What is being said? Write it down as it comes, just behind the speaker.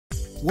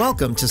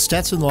Welcome to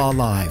Stetson Law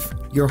Live.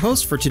 Your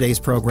host for today's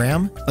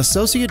program,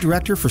 Associate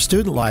Director for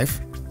Student Life,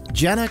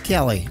 Jenna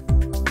Kelly,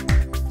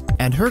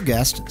 and her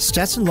guest,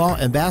 Stetson Law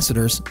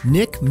Ambassadors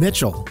Nick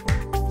Mitchell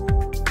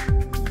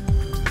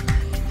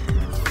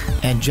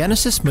and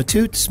Genesis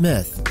Matute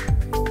Smith.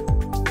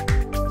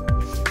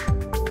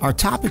 Our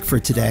topic for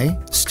today,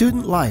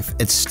 student life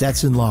at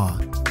Stetson Law.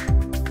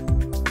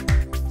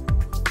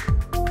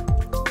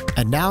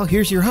 And now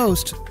here's your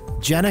host,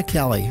 Jenna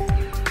Kelly.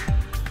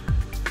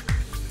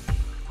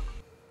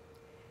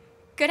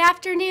 Good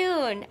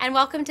afternoon and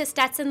welcome to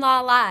Stetson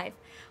Law Live.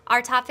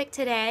 Our topic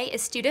today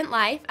is student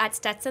life at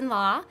Stetson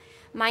Law.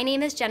 My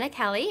name is Jenna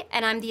Kelly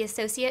and I'm the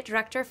Associate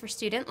Director for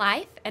Student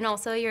Life and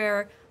also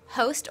your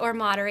host or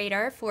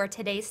moderator for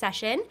today's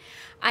session.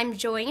 I'm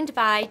joined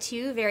by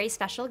two very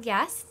special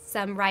guests,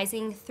 some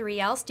rising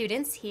 3L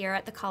students here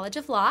at the College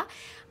of Law.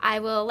 I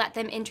will let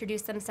them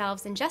introduce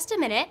themselves in just a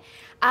minute,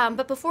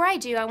 but before I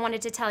do, I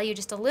wanted to tell you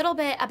just a little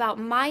bit about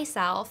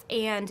myself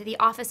and the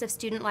Office of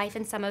Student Life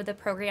and some of the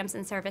programs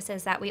and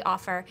services that we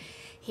offer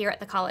here at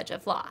the College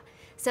of Law.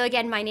 So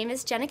again, my name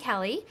is Jenna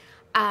Kelly.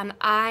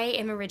 I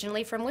am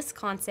originally from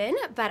Wisconsin,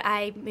 but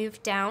I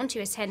moved down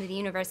to attend the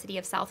University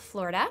of South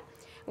Florida,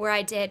 where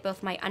I did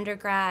both my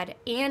undergrad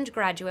and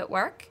graduate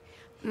work.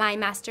 My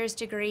master's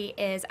degree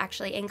is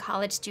actually in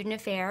college student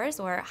affairs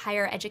or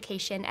higher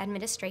education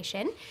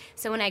administration.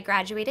 So when I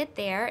graduated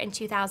there in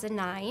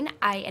 2009,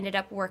 I ended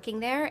up working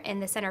there in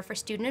the Center for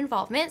Student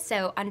Involvement,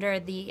 so under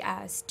the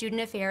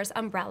student affairs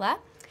umbrella,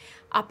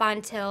 up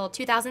until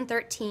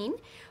 2013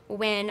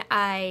 when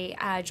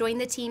I joined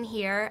the team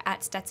here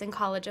at Stetson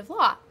College of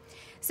Law.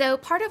 So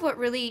part of what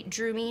really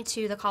drew me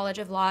to the College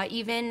of Law,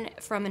 even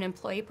from an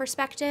employee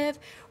perspective,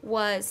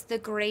 was the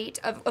great,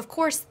 of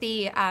course,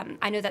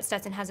 I know that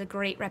Stetson has a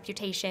great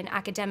reputation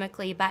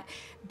academically, but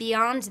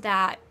beyond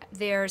that,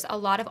 there's a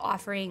lot of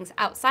offerings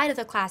outside of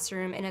the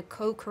classroom in a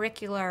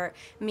co-curricular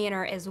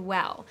manner as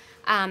well.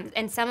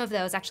 And some of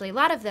those, actually a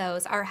lot of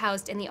those, are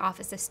housed in the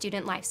Office of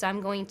Student Life. So I'm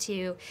going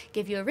to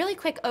give you a really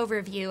quick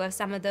overview of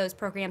some of those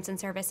programs and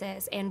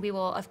services, and we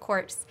will, of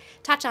course,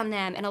 touch on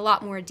them in a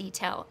lot more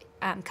detail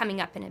coming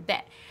up in a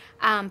bit.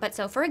 But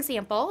so, for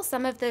example,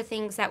 some of the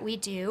things that we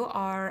do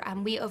are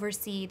we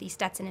oversee the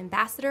Stetson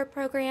Ambassador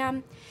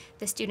Program,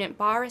 the Student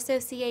Bar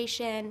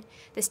Association,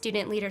 the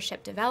Student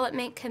Leadership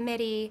Development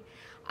Committee,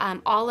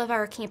 all of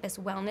our campus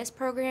wellness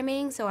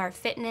programming, so our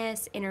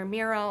fitness,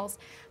 intramurals,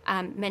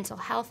 mental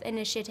health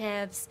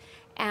initiatives,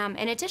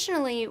 and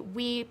additionally,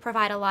 we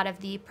provide a lot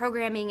of the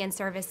programming and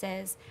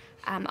services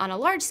on a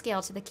large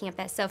scale to the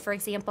campus. So for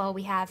example,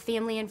 we have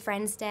Family and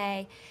Friends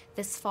Day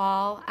this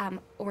fall,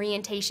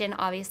 orientation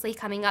obviously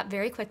coming up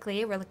very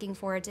quickly. We're looking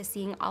forward to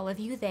seeing all of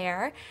you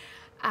there.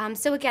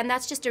 So again,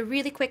 that's just a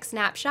really quick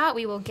snapshot.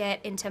 We will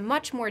get into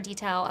much more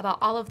detail about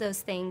all of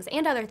those things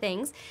and other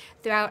things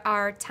throughout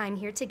our time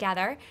here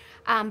together.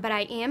 But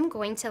I am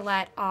going to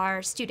let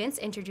our students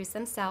introduce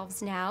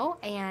themselves now.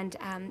 And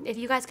if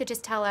you guys could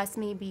just tell us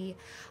maybe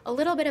a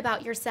little bit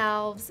about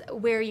yourselves,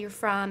 where you're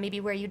from, maybe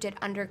where you did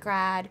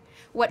undergrad,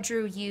 what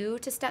drew you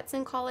to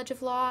Stetson College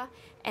of Law,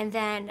 and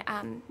then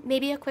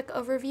maybe a quick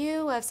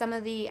overview of some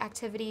of the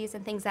activities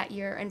and things that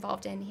you're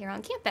involved in here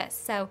on campus.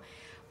 So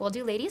we'll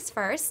do ladies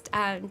first.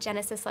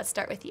 Genesis, let's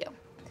start with you.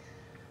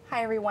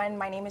 Hi everyone,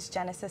 my name is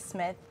Genesis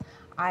Smith.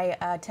 I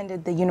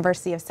attended the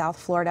University of South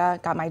Florida,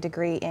 got my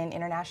degree in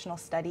international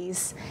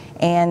studies,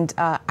 and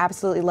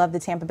absolutely love the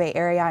Tampa Bay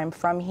area. I'm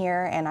from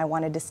here and I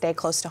wanted to stay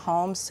close to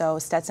home, so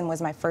Stetson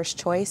was my first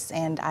choice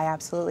and I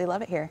absolutely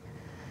love it here.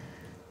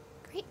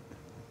 Great.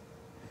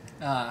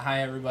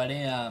 Hi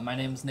everybody, my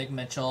name is Nick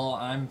Mitchell.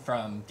 I'm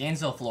from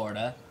Gainesville,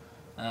 Florida.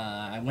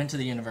 I went to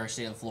the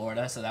University of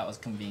Florida, so that was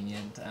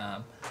convenient.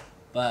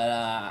 But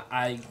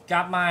I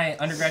got my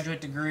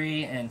undergraduate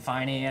degree in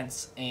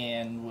finance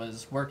and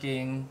was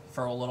working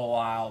for a little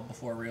while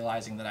before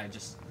realizing that I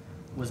just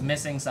was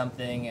missing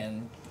something,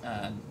 and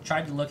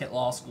tried to look at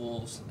law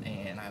schools,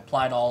 and I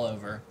applied all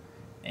over,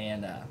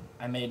 and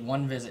I made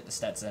one visit to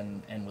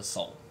Stetson and was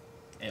sold.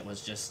 It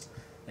was just,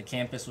 the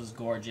campus was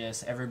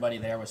gorgeous, everybody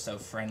there was so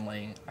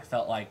friendly. I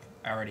felt like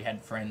I already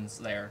had friends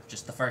there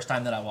just the first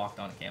time that I walked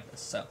on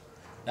campus, so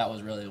that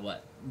was really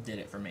what did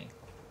it for me.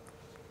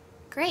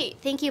 Great,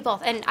 thank you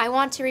both. And I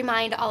want to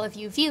remind all of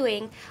you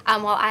viewing,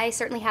 while I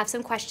certainly have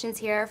some questions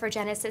here for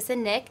Genesis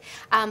and Nick,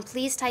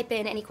 please type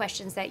in any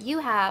questions that you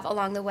have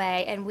along the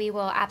way, and we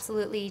will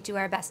absolutely do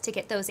our best to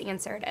get those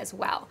answered as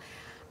well.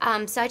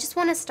 So I just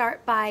want to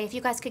start by, if you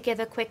guys could give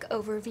a quick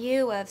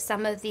overview of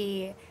some of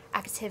the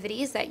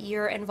activities that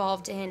you're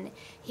involved in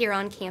here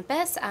on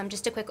campus,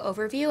 just a quick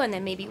overview, and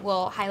then maybe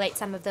we'll highlight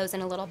some of those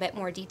in a little bit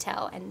more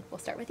detail, and we'll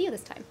start with you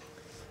this time.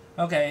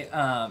 Okay,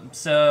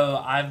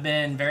 so I've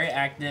been very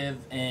active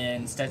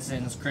in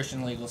Stetson's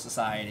Christian Legal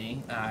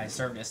Society. I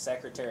served as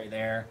secretary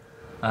there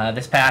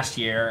this past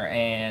year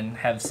and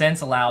have since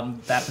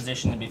allowed that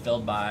position to be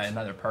filled by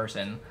another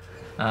person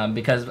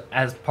because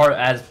as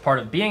part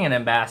of being an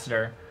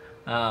ambassador,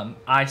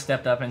 I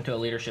stepped up into a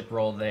leadership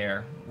role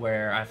there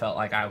where I felt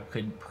like I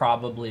could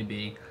probably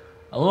be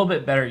a little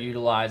bit better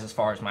utilized as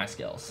far as my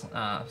skills.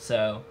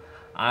 So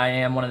I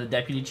am one of the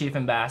Deputy Chief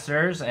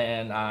Ambassadors,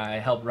 and I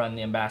help run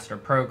the Ambassador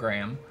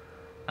Program.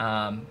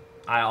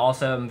 I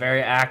also am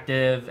very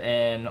active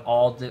in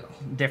all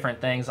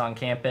different things on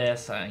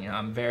campus.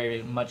 I'm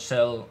very much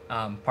so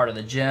part of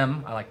the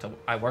gym.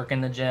 I work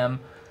in the gym.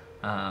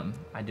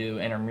 I do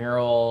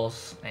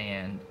intramurals,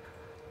 and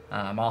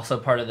I'm also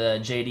part of the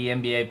JD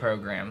MBA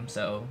program.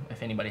 So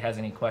if anybody has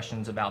any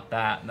questions about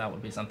that, that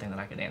would be something that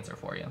I could answer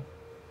for you.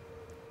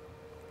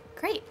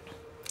 Great.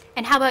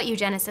 And how about you,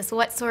 Genesis?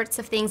 What sorts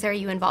of things are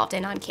you involved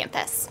in on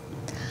campus?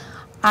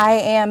 I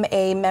am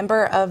a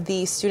member of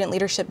the Student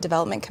Leadership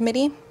Development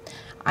Committee.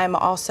 I'm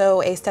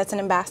also a Stetson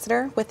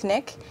ambassador with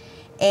Nick,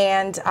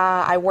 and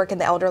I work in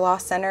the Elder Law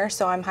Center,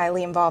 so I'm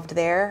highly involved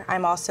there.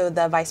 I'm also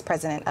the vice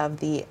president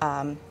of the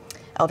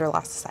Elder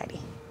Law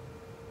Society.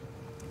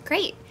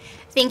 Great.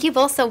 Thank you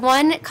both. So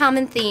one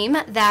common theme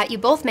that you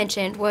both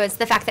mentioned was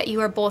the fact that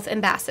you are both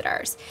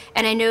ambassadors.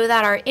 And I know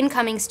that our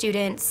incoming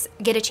students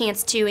get a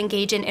chance to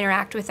engage and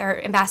interact with our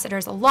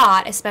ambassadors a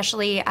lot,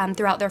 especially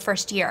throughout their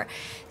first year.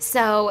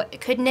 So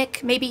could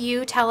Nick, maybe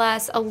you tell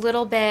us a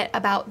little bit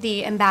about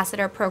the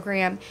ambassador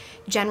program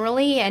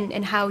generally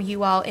and how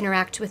you all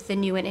interact with the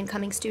new and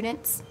incoming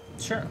students?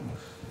 Sure.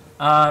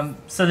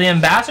 So the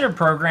ambassador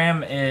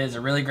program is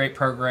a really great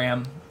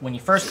program. When you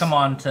first come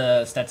on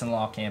to Stetson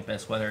Law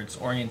campus, whether it's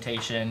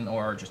orientation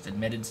or just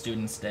admitted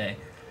students day,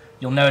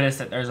 you'll notice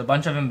that there's a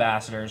bunch of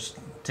ambassadors,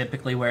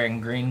 typically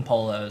wearing green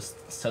polos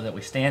so that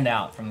we stand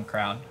out from the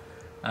crowd,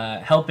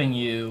 helping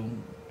you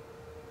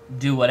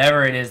do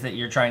whatever it is that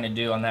you're trying to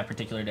do on that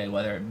particular day,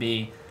 whether it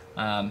be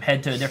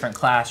head to a different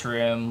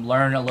classroom,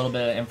 learn a little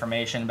bit of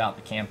information about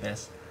the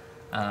campus.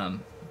 The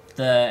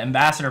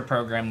ambassador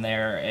program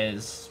there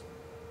is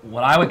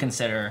what I would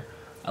consider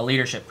a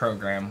leadership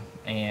program,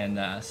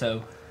 and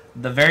so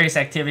the various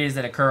activities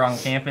that occur on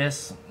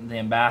campus, the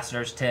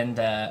ambassadors tend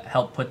to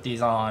help put these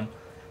on,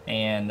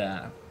 and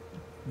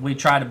we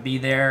try to be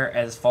there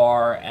as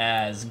far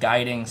as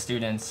guiding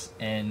students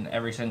in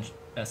every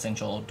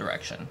essential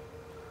direction.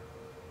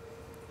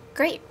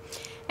 Great.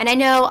 And I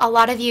know a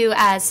lot of you,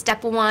 as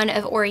step one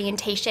of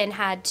orientation,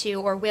 had to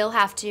or will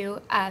have to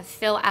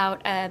fill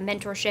out a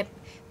mentorship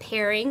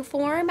pairing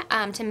form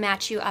to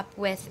match you up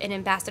with an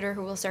ambassador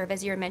who will serve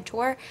as your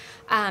mentor.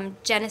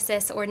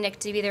 Genesis or Nick,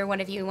 do either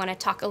one of you want to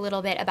talk a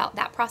little bit about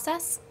that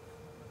process?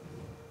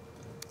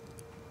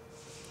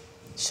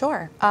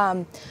 Sure.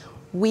 I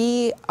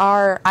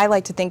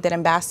like to think that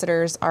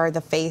ambassadors are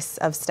the face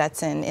of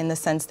Stetson, in the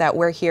sense that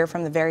we're here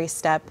from the very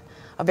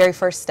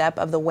first step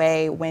of the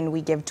way when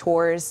we give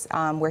tours.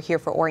 We're here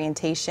for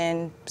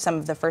orientation, some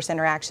of the first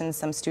interactions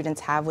some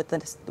students have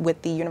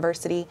with the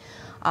university.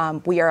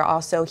 We are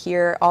also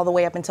here all the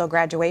way up until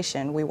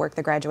graduation. We work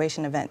the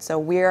graduation event. So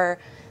we're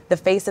the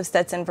face of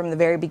Stetson from the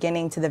very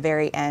beginning to the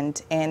very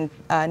end. And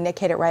Nick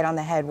hit it right on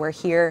the head. We're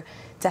here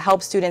to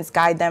help students,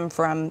 guide them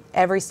from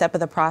every step of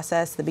the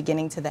process, the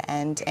beginning to the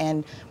end.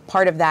 And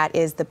part of that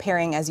is the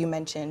pairing, as you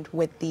mentioned,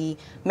 with the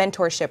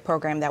mentorship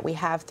program that we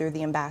have through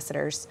the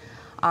ambassadors.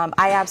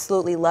 I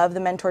absolutely love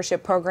the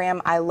mentorship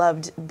program. I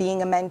loved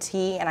being a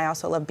mentee, and I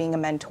also love being a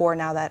mentor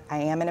now that I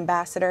am an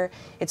ambassador.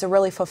 It's a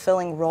really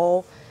fulfilling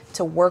role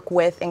to work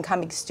with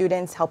incoming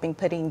students, helping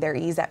putting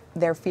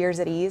their fears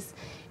at ease,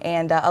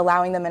 and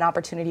allowing them an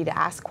opportunity to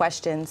ask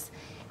questions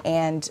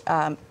and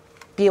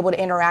be able to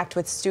interact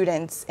with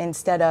students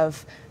instead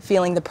of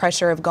feeling the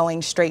pressure of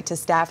going straight to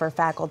staff or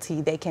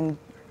faculty. They can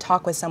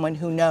talk with someone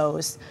who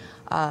knows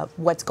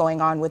what's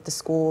going on with the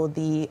school,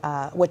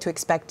 what to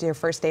expect your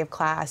first day of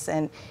class,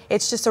 and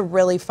it's just a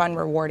really fun,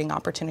 rewarding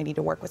opportunity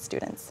to work with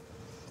students.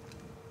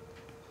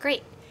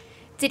 Great.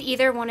 Did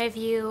either one of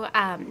you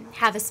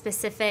have a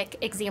specific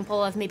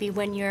example of maybe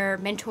when your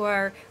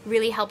mentor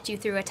really helped you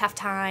through a tough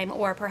time,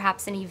 or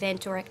perhaps an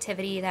event or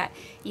activity that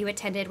you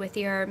attended with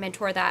your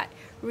mentor that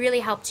really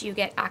helped you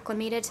get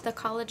acclimated to the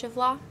College of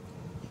Law?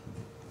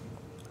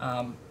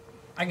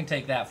 I can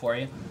take that for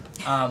you.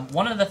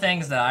 One of the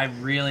things that I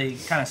really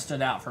kind of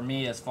stood out for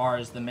me as far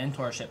as the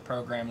mentorship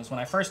program is when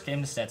I first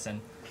came to Stetson,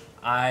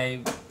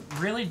 I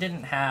really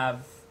didn't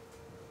have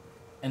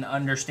I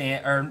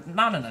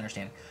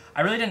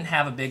really didn't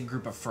have a big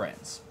group of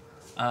friends.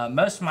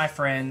 Most of my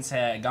friends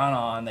had gone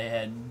on, they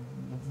had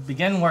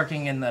begun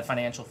working in the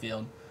financial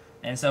field,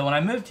 and so when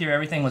I moved here,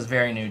 everything was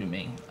very new to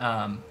me.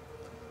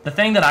 The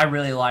thing that I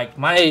really liked,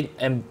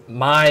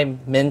 my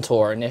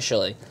mentor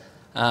initially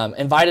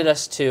invited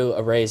us to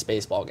a Rays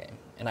baseball game,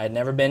 and I'd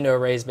never been to a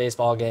Rays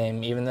baseball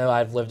game, even though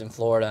I've lived in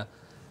Florida.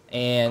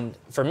 And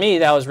for me,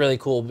 that was really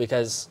cool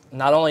because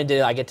not only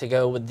did I get to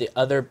go with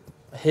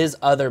his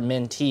other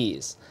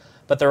mentees,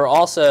 but there were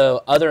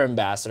also other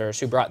ambassadors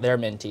who brought their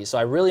mentees. So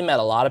I really met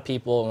a lot of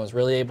people and was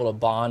really able to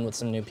bond with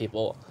some new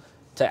people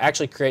to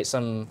actually create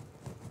some,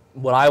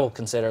 what I will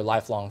consider,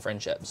 lifelong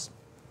friendships.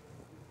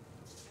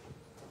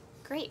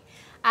 Great.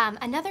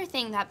 Another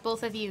thing that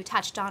both of you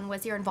touched on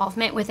was your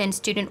involvement within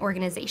student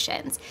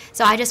organizations.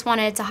 So I just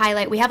wanted to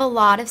highlight, we have a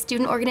lot of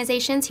student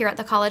organizations here at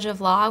the College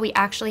of Law. We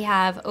actually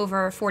have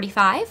over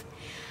 45.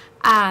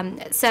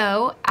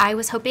 So I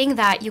was hoping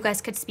that you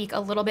guys could speak a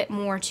little bit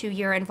more to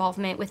your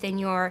involvement within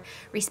your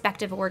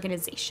respective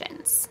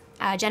organizations.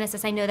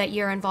 Genesis, I know that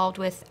you're involved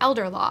with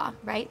elder law,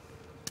 right?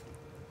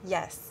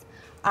 Yes.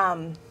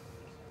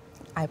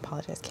 I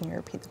apologize. Can you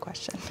repeat the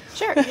question?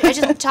 Sure. I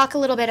just talk a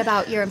little bit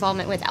about your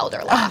involvement with elder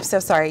law. I'm so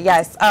sorry.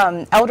 Yes.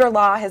 Elder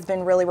law has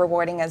been really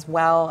rewarding as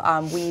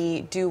well.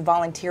 We do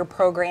volunteer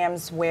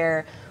programs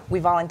where we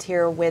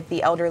volunteer with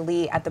the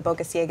elderly at the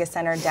Boca Ciega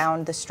Center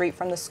down the street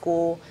from the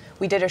school.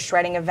 We did a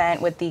shredding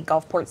event with the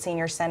Gulfport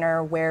Senior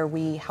Center where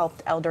we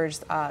helped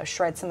elders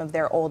shred some of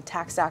their old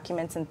tax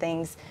documents and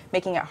things,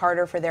 making it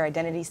harder for their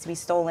identities to be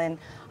stolen.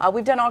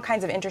 We've done all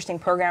kinds of interesting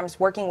programs.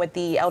 Working with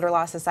the Elder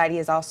Law Society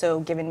has also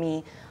given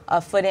me a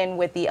foot in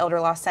with the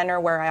Elder Law Center,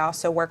 where I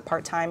also work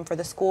part-time for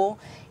the school,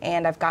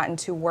 and I've gotten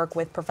to work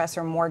with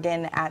Professor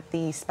Morgan at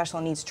the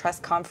Special Needs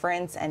Trust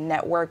Conference and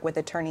network with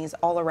attorneys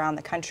all around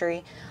the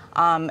country.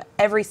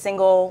 Every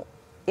single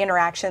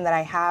interaction that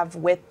I have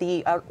with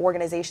the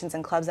organizations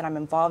and clubs that I'm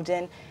involved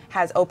in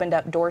has opened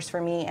up doors for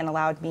me and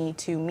allowed me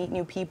to meet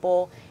new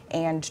people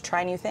and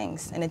try new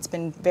things, and it's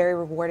been very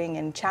rewarding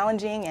and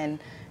challenging and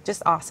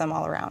just awesome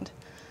all around.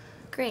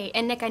 Great.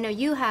 And Nick, I know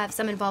you have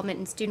some involvement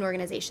in student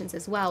organizations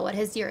as well. What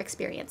has your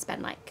experience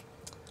been like?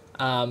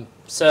 One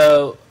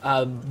of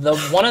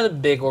the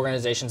big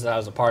organizations that I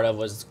was a part of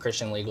was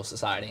Christian Legal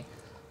Society.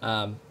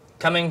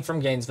 Coming from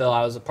Gainesville,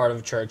 I was a part of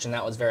a church, and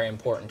that was very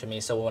important to me.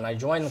 So when I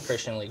joined the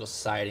Christian Legal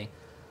Society,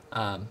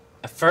 at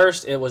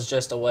first it was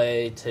just a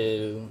way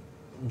to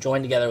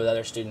join together with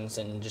other students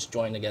and just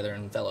join together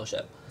in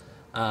fellowship.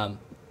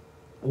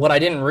 What I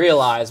didn't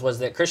realize was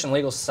that Christian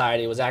Legal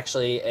Society was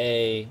actually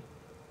a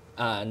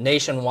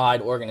nationwide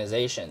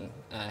organization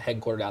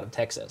headquartered out of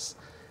Texas.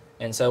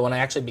 And so when I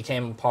actually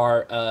became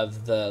part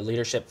of the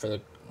leadership for the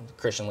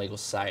Christian Legal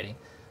Society,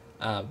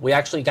 we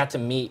actually got to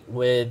meet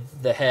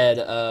with the head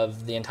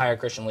of the entire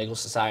Christian Legal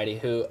Society,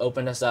 who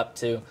opened us up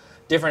to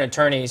different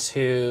attorneys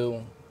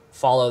who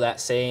follow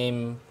that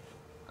same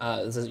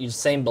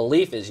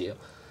belief as you,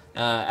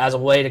 as a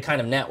way to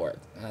kind of network.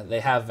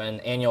 They have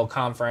an annual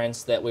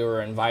conference that we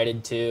were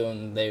invited to,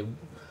 and they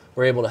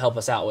were able to help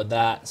us out with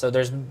that. So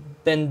there's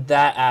been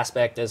that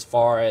aspect as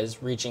far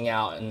as reaching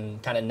out and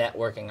kind of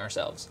networking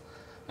ourselves.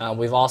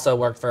 We've also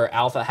worked for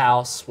Alpha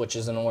House, which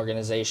is an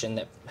organization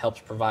that helps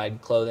provide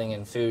clothing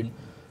and food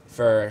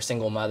for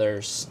single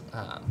mothers.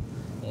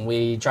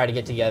 We try to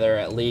get together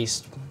at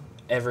least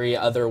every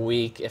other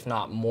week, if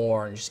not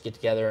more, and just get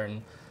together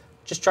and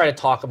just try to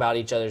talk about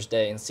each other's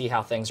day and see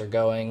how things are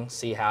going,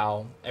 see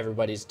how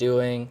everybody's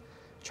doing,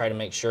 try to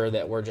make sure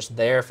that we're just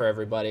there for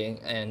everybody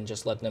and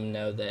just let them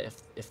know that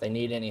if they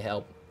need any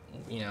help,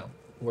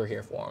 we're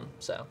here for them.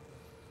 So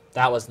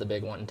that was the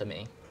big one to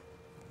me.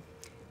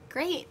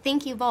 Great,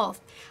 thank you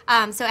both.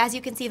 So as you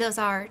can see, those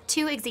are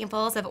two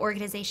examples of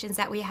organizations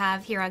that we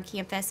have here on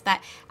campus, but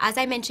as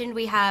I mentioned,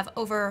 we have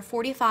over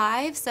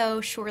 45,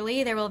 so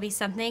surely there will be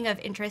something of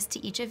interest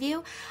to each of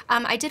you.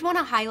 I did want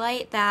to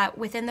highlight that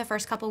within the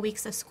first couple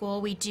weeks of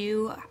school, we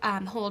do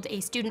hold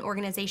a student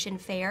organization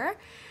fair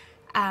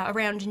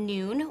around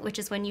noon, which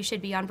is when you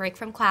should be on break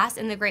from class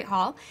in the Great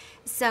Hall.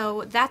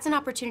 So that's an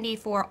opportunity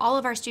for all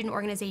of our student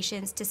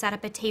organizations to set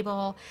up a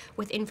table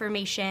with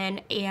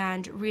information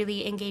and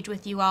really engage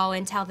with you all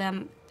and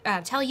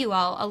tell you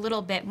all a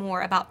little bit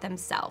more about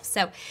themselves.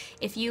 So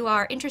if you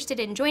are interested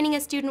in joining a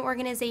student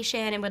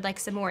organization and would like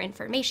some more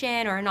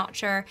information or are not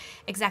sure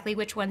exactly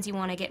which ones you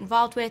want to get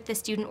involved with, the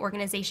student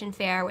organization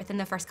fair within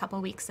the first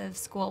couple weeks of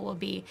school will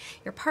be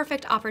your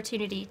perfect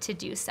opportunity to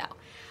do so.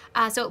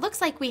 So it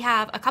looks like we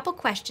have a couple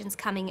questions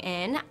coming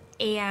in,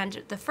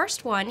 and the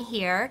first one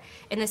here,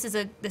 and this is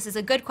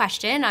a good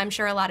question. I'm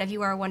sure a lot of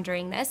you are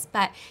wondering this,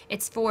 but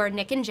it's for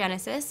Nick and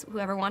Genesis,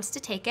 whoever wants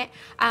to take it.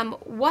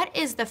 What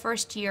is the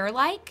first year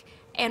like,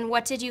 and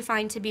what did you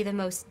find to be the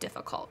most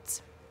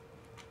difficult?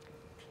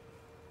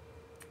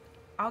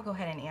 I'll go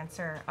ahead and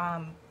answer.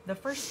 The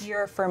first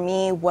year for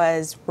me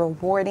was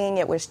rewarding.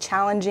 It was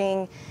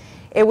challenging.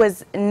 It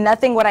was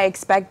nothing what I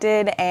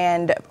expected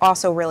and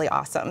also really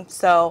awesome.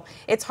 So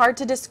it's hard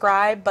to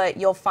describe, but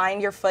you'll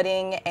find your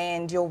footing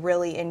and you'll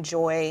really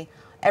enjoy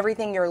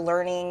everything you're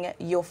learning.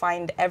 You'll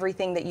find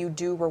everything that you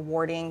do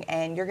rewarding,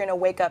 and you're gonna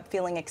wake up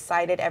feeling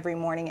excited every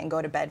morning and go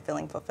to bed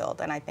feeling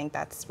fulfilled. And I think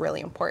that's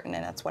really important,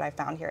 and that's what I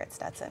found here at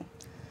Stetson.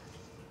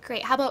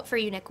 Great. How about for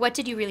you, Nick? What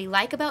did you really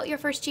like about your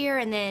first year?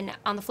 And then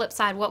on the flip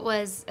side, what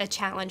was a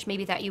challenge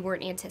maybe that you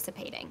weren't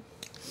anticipating?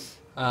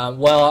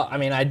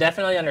 I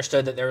definitely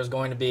understood that there was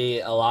going to be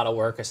a lot of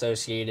work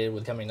associated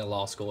with coming to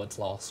law school. It's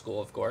law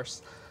school, of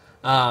course.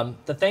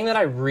 The thing that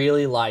I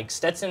really liked,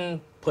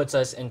 Stetson puts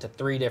us into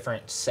 3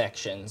 different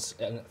sections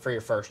for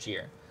your first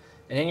year.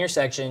 And in your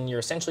section, you're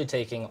essentially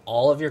taking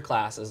all of your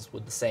classes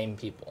with the same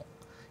people.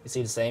 You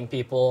see the same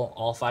people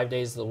all 5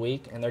 days of the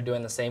week, and they're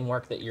doing the same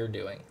work that you're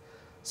doing.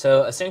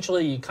 So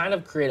essentially, you kind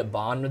of create a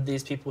bond with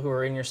these people who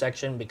are in your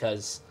section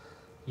because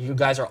you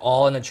guys are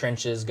all in the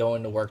trenches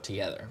going to work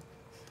together.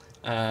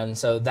 And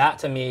so that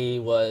to me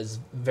was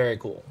very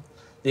cool.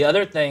 The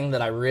other thing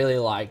that I really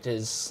liked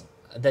is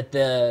that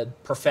the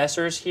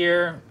professors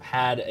here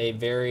had a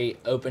very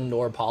open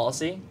door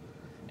policy,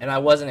 and I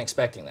wasn't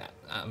expecting that.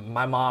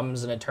 My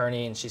mom's an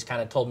attorney, and she's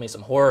kind of told me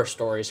some horror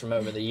stories from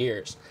over the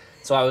years.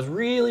 So I was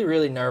really,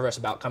 really nervous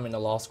about coming to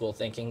law school,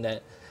 thinking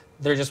that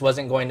there just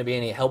wasn't going to be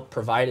any help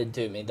provided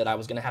to me, that I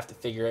was going to have to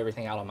figure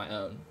everything out on my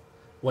own.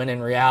 When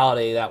in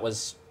reality, that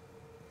was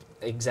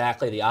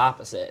exactly the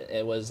opposite.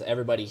 It was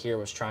everybody here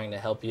was trying to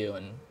help you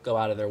and go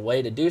out of their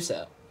way to do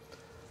so.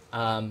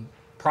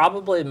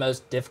 Probably the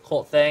most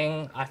difficult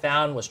thing I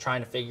found was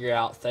trying to figure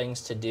out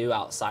things to do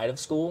outside of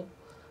school.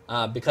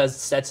 Because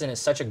Stetson is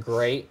such a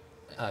great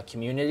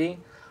community,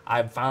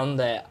 I've found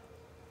that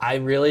I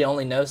really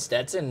only know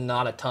Stetson,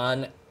 not a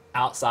ton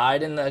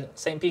outside in the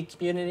St. Pete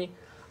community.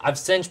 I've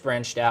since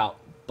branched out,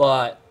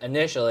 but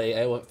initially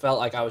it felt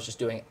like I was just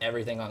doing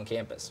everything on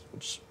campus,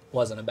 which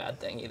wasn't a bad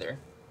thing either.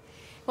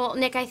 Well,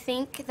 Nick, I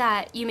think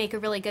that you make a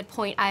really good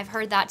point. I've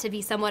heard that to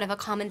be somewhat of a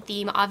common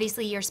theme.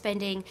 Obviously, you're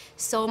spending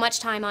so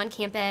much time on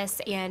campus,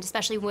 and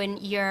especially when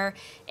you're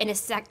in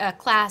a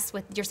class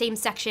with your same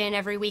section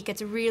every week,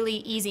 it's really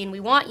easy, and we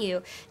want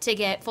you to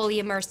get fully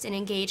immersed and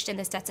engaged in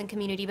the Stetson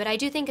community. But I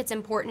do think it's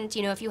important,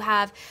 you know, if you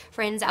have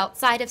friends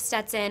outside of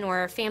Stetson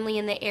or family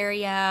in the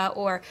area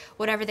or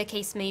whatever the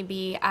case may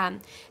be,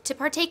 to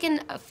partake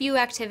in a few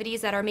activities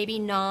that are maybe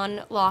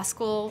non-law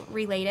school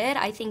related.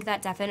 I think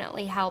that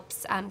definitely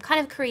helps kind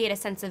of create a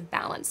sense of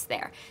balance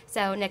there.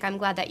 So Nick, I'm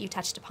glad that you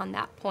touched upon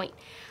that point.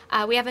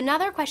 We have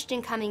another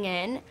question coming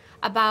in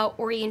about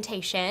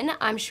orientation.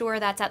 I'm sure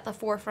that's at the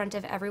forefront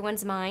of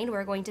everyone's mind.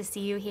 We're going to see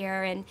you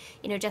here in,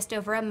 you know, just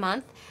over a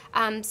month.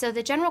 So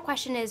the general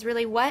question is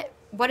really what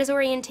is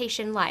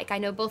orientation like? I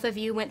know both of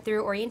you went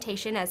through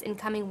orientation as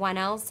incoming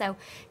 1Ls, so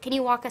can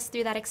you walk us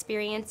through that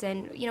experience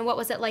and, you know, what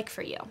was it like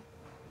for you?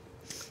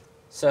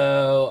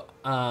 So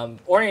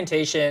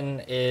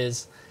orientation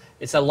is,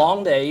 it's a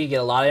long day. You get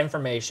a lot of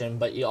information,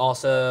 but you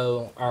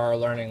also are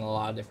learning a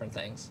lot of different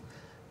things.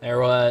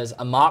 There was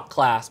a mock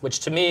class,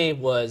 which to me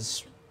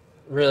was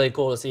really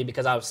cool to see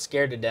because I was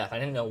scared to death. I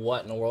didn't know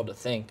what in the world to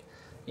think,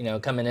 you know,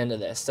 coming into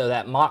this. So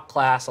that mock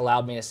class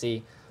allowed me to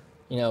see,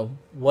 you know,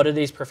 what do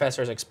these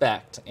professors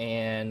expect,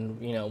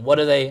 and you know, what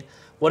do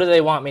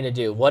they want me to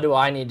do? What do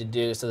I need to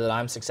do so that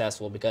I'm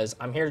successful? Because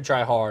I'm here to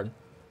try hard,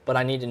 but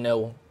I need to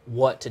know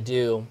what to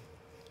do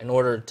in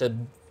order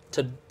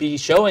to be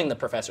showing the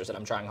professors that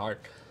I'm trying hard.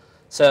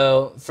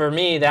 So for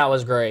me, that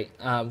was great.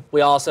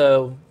 We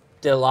also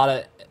did a lot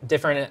of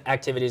different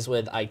activities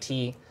with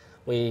IT.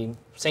 We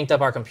synced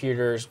up our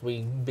computers.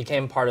 We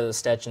became part of the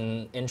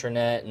Stetson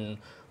intranet, and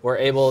were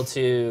able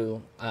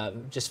to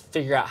just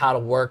figure out how to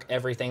work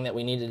everything that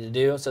we needed to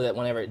do so that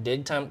whenever it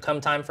did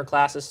come time for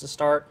classes to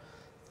start,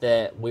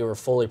 that we were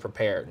fully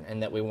prepared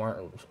and that we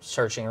weren't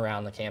searching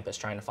around the campus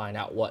trying to find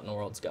out what in the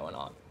world's going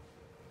on.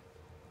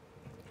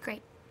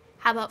 Great.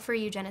 How about for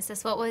you,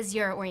 Genesis? What was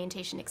your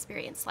orientation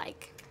experience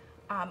like?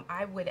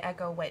 I would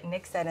echo what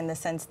Nick said in the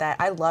sense that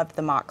I loved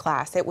the mock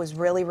class. It was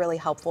really, really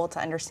helpful to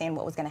understand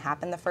what was going to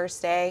happen the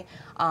first day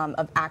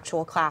of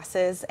actual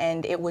classes,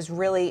 and it was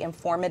really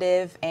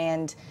informative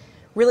and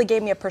really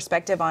gave me a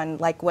perspective on,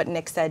 like what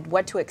Nick said,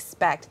 what to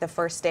expect the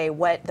first day,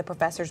 what the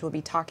professors would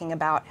be talking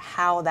about,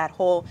 how that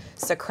whole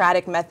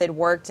Socratic method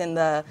worked in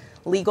the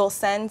legal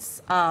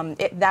sense.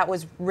 That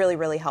was really,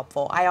 really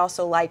helpful. I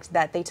also liked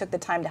that they took the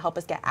time to help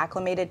us get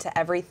acclimated to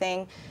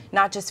everything,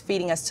 not just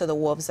feeding us to the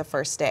wolves the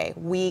first day.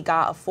 We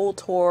got a full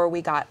tour.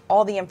 We got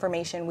all the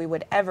information we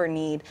would ever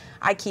need.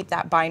 I keep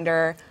that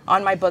binder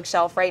on my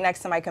bookshelf right next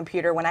to my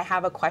computer. When I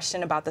have a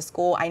question about the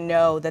school, I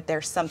know that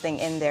there's something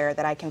in there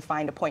that I can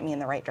find to point me in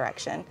the right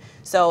direction.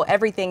 So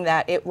everything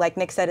that, like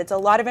Nick said, it's a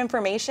lot of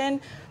information,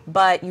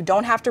 but you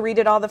don't have to read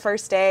it all the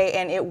first day,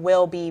 and it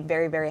will be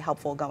very, very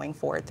helpful going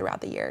forward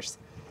throughout the years.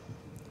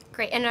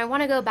 Great, and I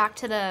want to go back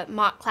to the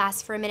mock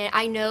class for a minute.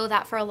 I know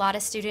that for a lot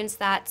of students,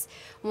 that's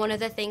one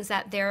of the things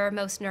that they're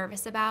most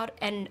nervous about,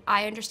 and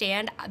I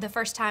understand. The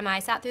first time I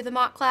sat through the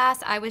mock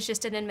class, I was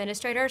just an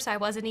administrator, so I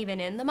wasn't even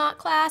in the mock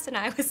class, and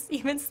I was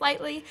even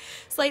slightly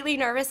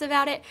nervous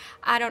about it.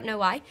 I don't know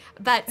why,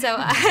 but so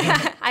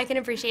I can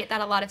appreciate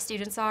that a lot of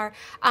students are.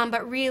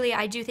 But really,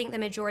 I do think the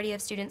majority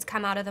of students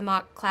come out of the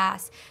mock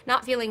class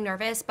not feeling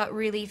nervous, but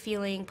really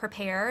feeling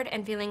prepared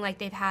and feeling like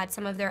they've had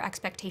some of their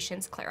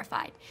expectations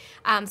clarified.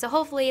 So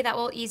hopefully that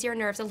will ease your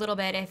nerves a little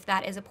bit if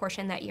that is a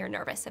portion that you're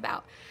nervous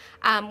about.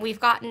 We've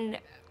gotten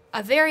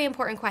a very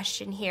important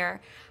question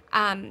here.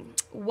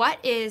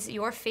 What is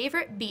your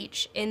favorite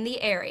beach in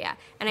the area?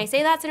 And I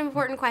say that's an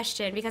important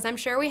question because I'm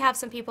sure we have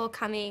some people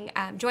coming,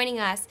 joining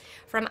us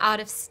from out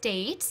of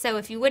state. So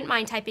if you wouldn't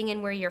mind typing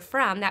in where you're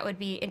from, that would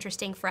be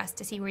interesting for us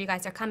to see where you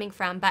guys are coming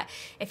from. But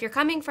if you're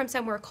coming from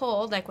somewhere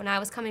cold, like when I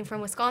was coming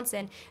from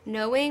Wisconsin,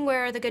 knowing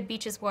where the good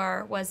beaches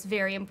were was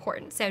very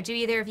important. So do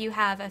either of you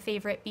have a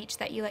favorite beach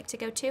that you like to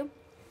go to?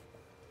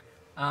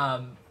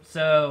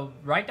 So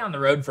right down the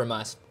road from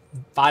us,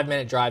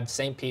 5-minute drive to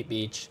St. Pete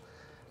Beach.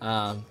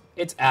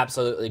 It's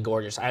absolutely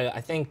gorgeous.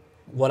 I think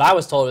what I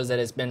was told is that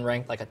it's been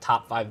ranked like a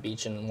top 5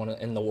 beach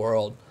in the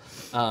world.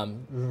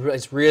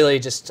 It's really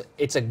just,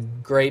 it's a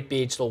great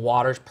beach. The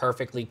water's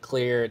perfectly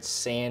clear. It's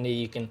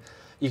sandy.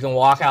 You can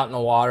walk out in the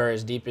water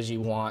as deep as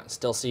you want,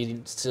 still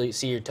see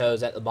your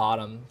toes at the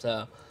bottom.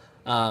 So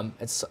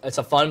it's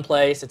a fun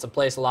place. It's a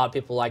place a lot of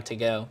people like to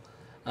go.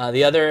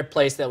 The other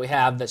place that we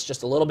have that's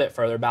just a little bit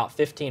further, about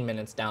 15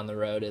 minutes down the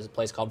road, is a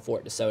place called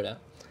Fort DeSoto.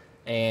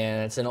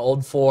 And it's an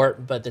old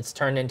fort, but it's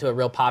turned into a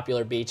real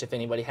popular beach. If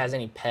anybody has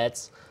any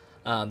pets,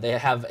 they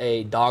have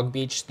a dog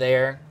beach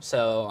there.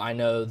 So I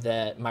know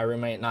that my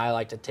roommate and I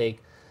like to take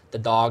the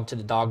dog to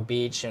the dog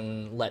beach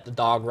and let the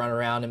dog run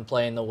around and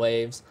play in the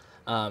waves.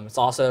 It's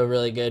also a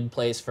really good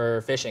place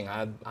for fishing.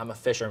 I'm a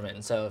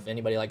fisherman, so if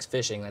anybody likes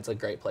fishing, that's a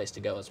great place to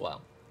go as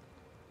well.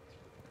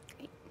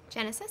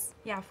 Genesis?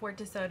 Yeah, Fort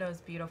DeSoto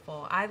is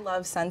beautiful. I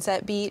love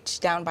Sunset Beach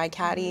down by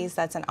Caddy's.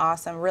 That's an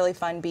awesome, really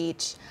fun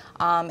beach.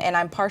 And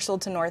I'm partial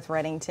to North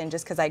Reddington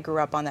just because I grew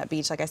up on that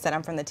beach. Like I said,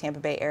 I'm from the Tampa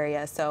Bay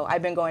area, so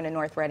I've been going to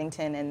North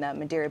Reddington and the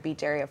Madeira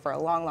Beach area for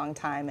a long, long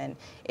time. And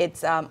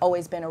it's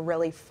always been a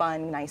really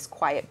fun, nice,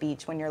 quiet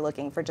beach when you're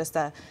looking for just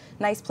a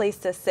nice place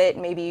to sit,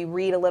 maybe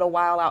read a little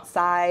while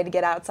outside,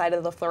 get outside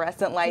of the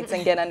fluorescent lights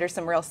and get under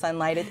some real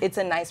sunlight. It's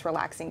a nice,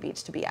 relaxing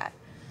beach to be at.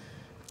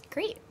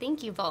 Great,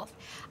 thank you both.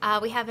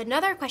 We have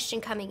another question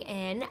coming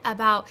in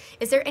about,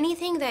 is there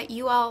anything that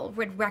you all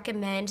would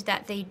recommend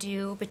that they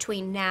do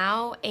between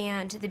now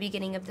and the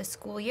beginning of the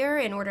school year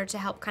in order to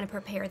help kind of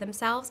prepare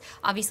themselves?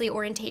 Obviously,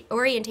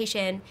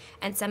 orientation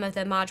and some of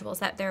the modules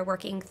that they're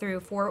working through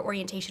for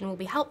orientation will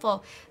be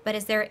helpful, but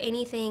is there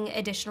anything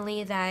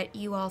additionally that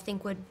you all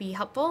think would be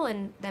helpful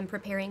in them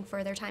preparing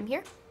for their time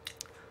here?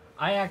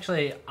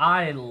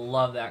 I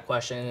love that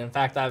question. In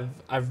fact,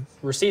 I've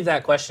received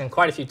that question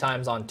quite a few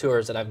times on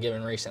tours that I've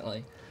given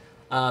recently.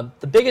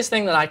 The biggest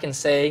thing that I can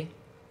say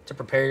to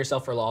prepare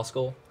yourself for law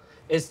school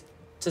is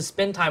to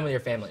spend time with your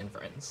family and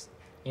friends.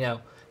 You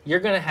know, you're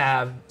going to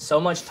have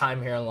so much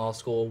time here in law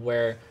school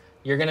where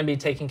you're going to be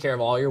taking care of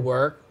all your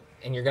work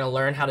and you're going to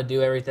learn how to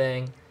do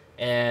everything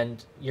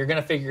and you're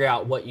going to figure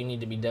out what you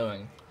need to be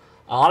doing.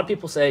 A lot of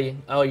people say,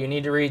 oh, you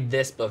need to read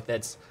this book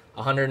that's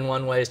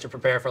 101 Ways to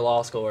Prepare for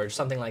Law School or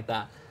something like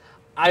that.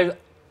 I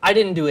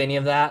didn't do any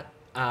of that.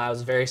 I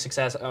was very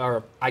successful,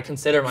 or I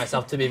consider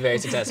myself to be very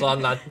successful.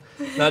 I'm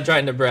not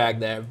trying to brag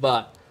there,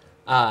 but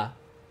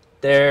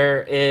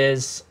there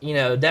is,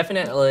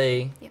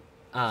 definitely,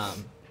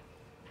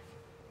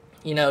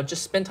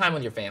 just spend time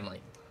with your family.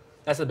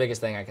 That's the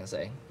biggest thing I can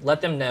say.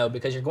 Let them know,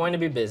 because you're going to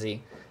be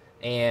busy,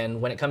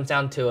 and when it comes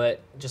down to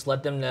it, just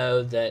let them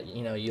know that,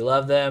 you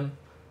love them,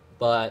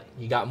 but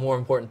you got more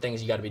important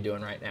things you got to be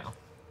doing right now,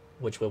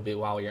 which will be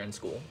while you're in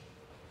school.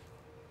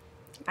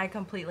 I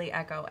completely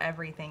echo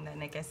everything that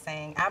Nick is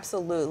saying.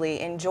 Absolutely.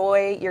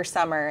 Enjoy your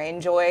summer.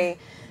 Enjoy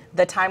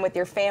the time with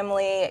your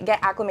family. Get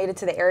acclimated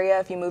to the area.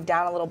 If you move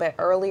down a little bit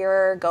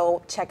earlier,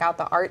 go check out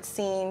the art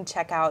scene,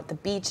 check out the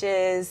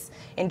beaches,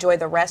 enjoy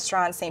the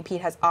restaurants. St.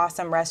 Pete has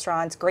awesome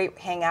restaurants, great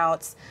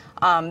hangouts.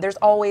 There's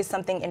always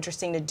something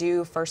interesting to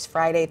do, first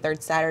Friday,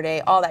 third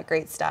Saturday, all that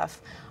great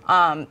stuff.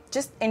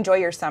 Just enjoy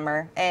your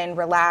summer and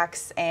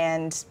relax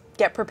and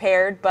get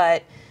prepared,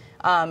 but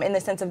in the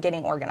sense of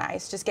getting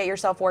organized. Just get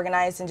yourself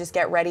organized and just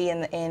get ready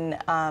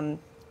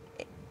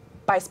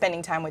by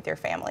spending time with your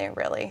family,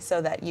 really,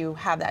 so that you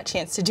have that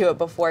chance to do it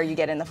before you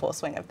get in the full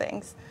swing of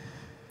things.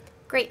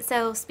 Great.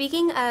 So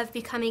speaking of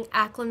becoming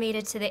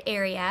acclimated to the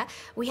area,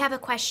 we have a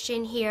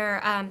question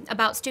here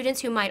about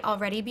students who might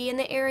already be in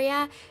the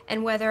area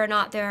and whether or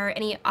not there are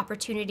any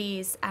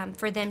opportunities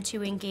for them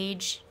to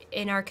engage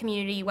in our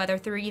community, whether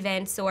through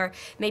events or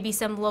maybe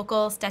some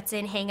local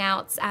Stetson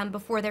hangouts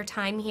before their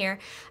time here.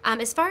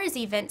 As far as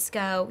events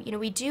go,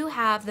 we do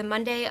have the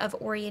Monday of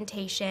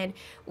orientation.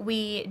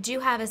 We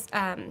do have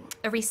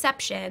a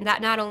reception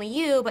that not only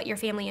you, but your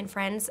family and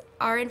friends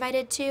are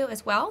invited to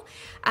as well.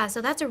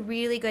 So that's a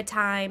really good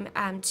time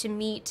to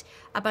meet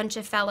a bunch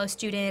of fellow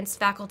students,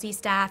 faculty,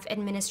 staff,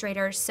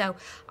 administrators. So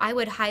I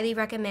would highly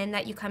recommend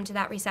that you come to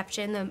that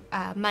reception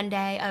the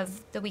Monday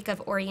of the week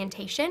of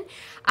orientation.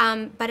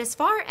 But as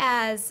far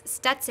as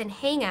Stetson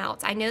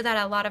hangouts, I know that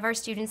a lot of our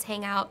students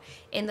hang out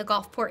in the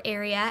Gulfport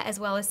area as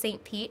well as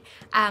St. Pete,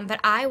 but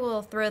I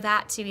will throw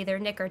that to either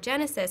Nick or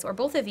Genesis or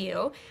both of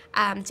you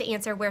to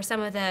answer where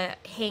some of the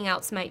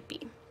hangouts might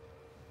be.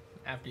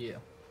 After you.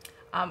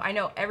 I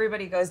know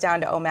everybody goes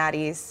down to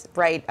O'Malley's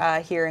right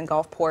here in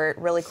Gulfport,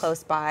 really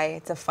close by.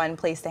 It's a fun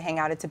place to hang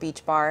out. It's a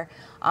beach bar.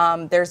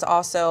 There's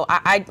also,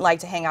 I like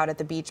to hang out at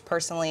the beach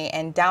personally,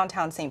 and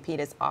downtown St. Pete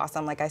is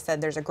awesome. Like I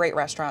said, there's a great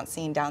restaurant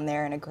scene down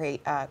there and a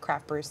great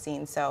craft brew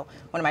scene. So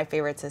one of my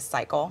favorites is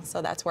Cycle.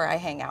 So that's where I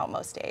hang out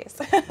most days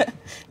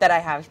that I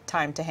have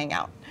time to hang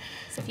out.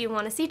 So if you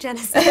want to see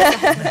Genesis,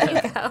 that's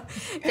where you go.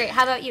 Great.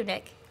 How about you,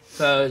 Nick?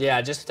 So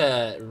yeah, just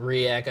to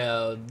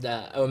re-echo,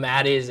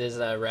 O'Malley's is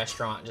a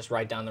restaurant just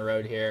right down the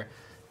road here.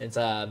 It's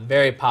a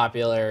very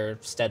popular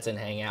Stetson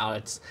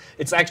hangout.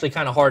 It's actually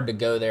kind of hard to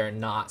go there and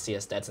not see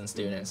a Stetson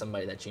student,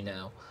 somebody that you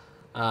know.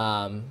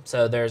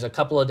 So there's a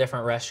couple of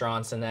different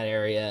restaurants in that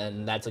area,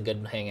 and that's a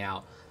good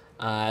hangout.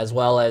 as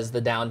well as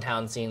the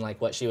downtown scene,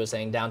 like what she was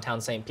saying. Downtown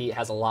St. Pete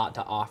has a lot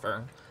to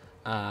offer.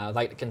 I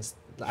like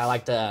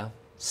to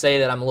say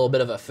that I'm a little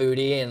bit of a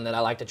foodie and that I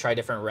like to try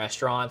different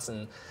restaurants,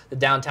 and the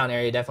downtown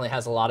area definitely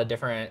has a lot of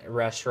different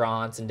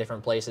restaurants and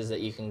different places that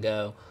you can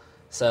go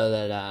so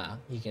that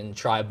you can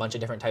try a bunch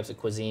of different types of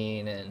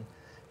cuisine and,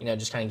 you know,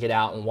 just kind of get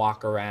out and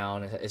walk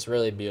around. It's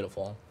really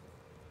beautiful.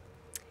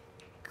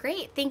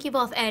 Great, thank you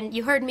both. And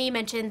you heard me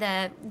mention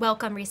the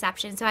welcome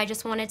reception, so I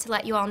just wanted to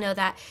let you all know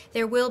that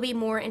there will be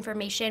more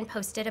information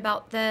posted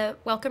about the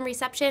welcome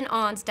reception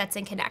on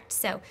Stetson Connect,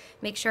 so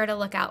make sure to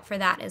look out for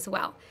that as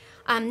well.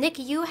 Nick,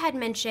 you had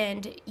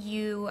mentioned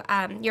your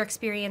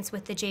experience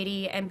with the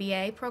JD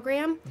MBA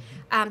program,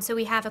 so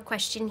we have a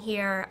question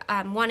here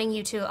wanting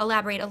you to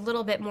elaborate a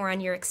little bit more on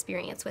your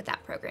experience with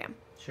that program.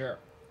 Sure.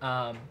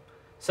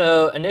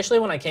 So initially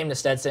when I came to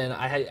Stetson,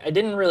 I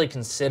didn't really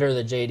consider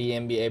the JD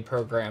MBA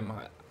program.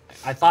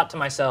 I thought to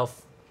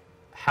myself,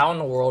 how in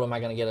the world am I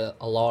going to get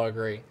a law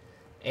degree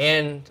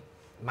and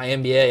my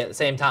MBA at the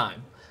same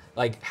time?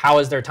 Like, how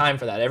is there time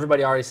for that?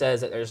 Everybody already says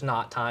that there's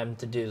not time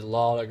to do the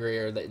law degree,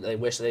 or they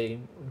wish they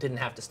didn't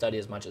have to study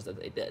as much as that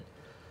they did.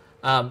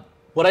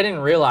 What I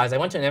didn't realize, I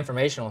went to an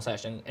informational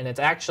session, and it's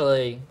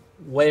actually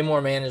way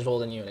more manageable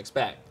than you would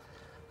expect.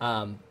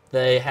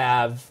 They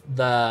have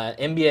the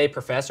MBA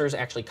professors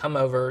actually come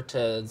over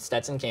to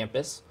Stetson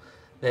campus.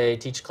 They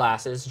teach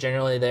classes.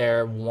 Generally,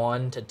 they're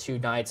 1 to 2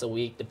 nights a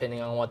week,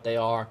 depending on what they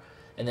are.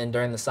 And then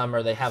during the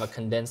summer, they have a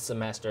condensed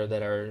semester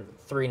that are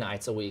 3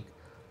 nights a week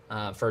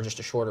for just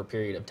a shorter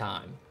period of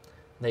time.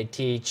 They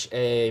teach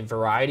a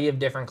variety of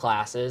different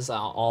classes,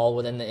 all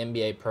within the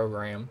MBA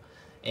program.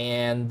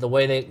 And the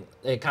way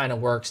it kind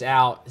of works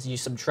out is you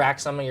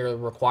subtract some of your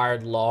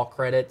required law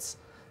credits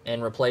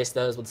and replace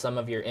those with some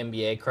of your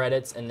MBA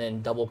credits, and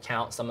then double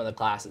count some of the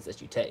classes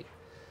that you take.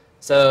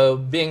 So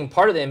being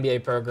part of the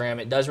MBA program,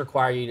 it does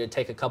require you to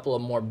take a couple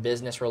of more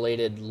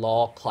business-related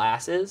law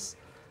classes.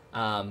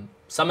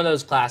 Some of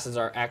those classes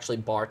are actually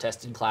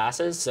bar-tested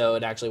classes, so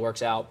it actually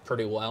works out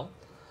pretty well.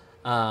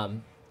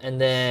 And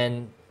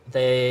then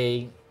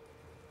the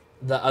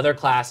other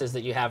classes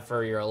that you have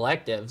for your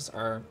electives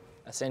are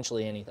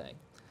essentially anything.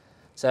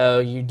 So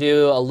you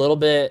do a little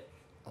bit,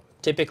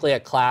 typically a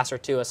class or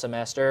 2 a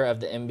semester of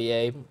the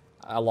MBA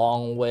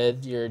along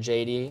with your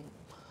JD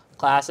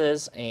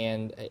classes,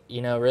 and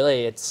you know,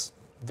 really it's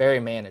very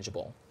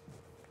manageable.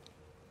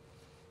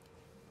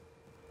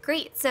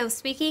 Great. So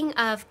speaking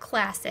of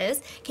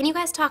classes, can you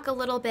guys talk a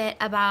little bit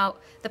about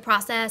the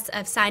process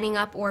of signing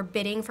up or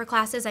bidding for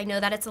classes? I know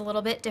that it's a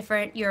little bit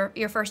different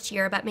your first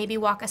year, but maybe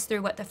walk us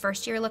through what the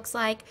first year looks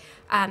like,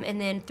 and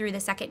then through the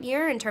second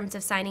year in terms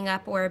of signing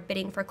up or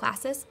bidding for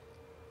classes.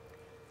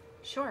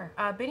 Sure.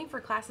 Bidding for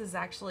classes has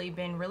actually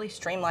been really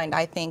streamlined,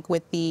 I think,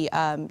 with the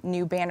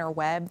new banner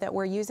web that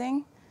we're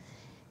using.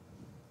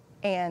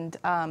 And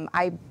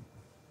I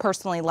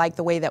personally like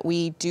the way that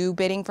we do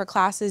bidding for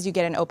classes. You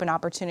get an open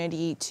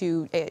opportunity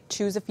to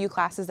choose a few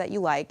classes that you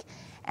like,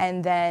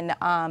 and then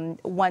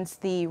once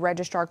the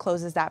registrar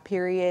closes that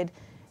period,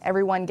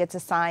 everyone gets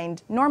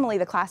assigned normally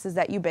the classes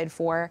that you bid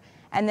for,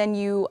 and then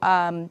you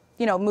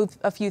move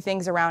a few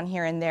things around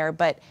here and there.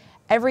 But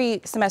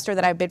every semester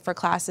that I bid for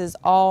classes,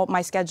 all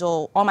my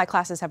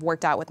classes have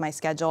worked out with my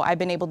schedule. I've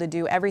been able to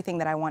do everything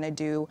that I want to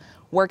do,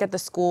 work at the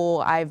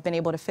school. I've been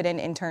able to fit in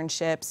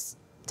internships,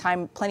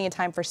 plenty of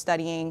time for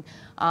studying.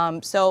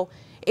 So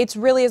it's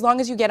really, as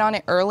long as you get on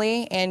it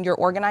early and you're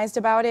organized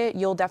about it,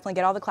 you'll definitely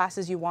get all the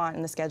classes you want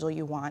and the schedule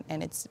you want.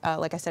 And it's,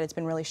 like I said, it's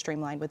been really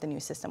streamlined with the new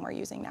system we're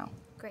using now.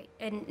 Great.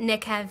 And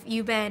Nick, have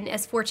you been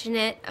as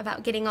fortunate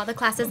about getting all the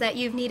classes that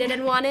you've needed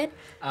and wanted?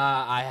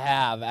 I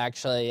have,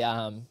 actually.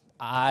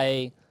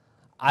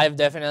 I've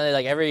definitely,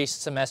 like, every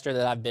semester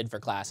that I've bid for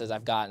classes,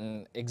 I've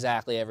gotten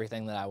exactly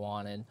everything that I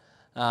wanted.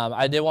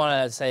 I did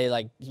want to say,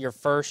 like, your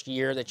first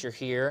year that you're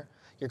here,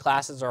 your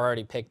classes are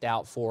already picked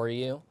out for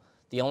you.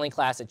 The only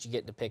class that you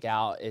get to pick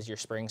out is your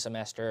spring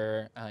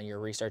semester, your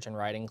research and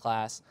writing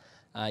class.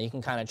 You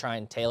can kind of try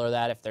and tailor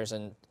that if there's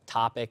a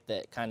topic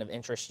that kind of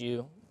interests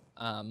you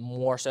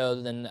more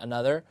so than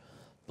another.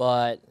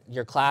 But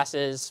your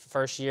classes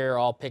first year are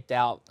all picked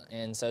out,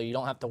 and so you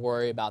don't have to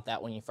worry about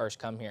that when you first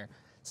come here.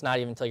 It's not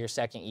even until your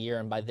second year,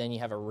 and by then you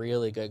have a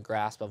really good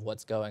grasp of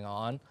what's going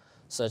on,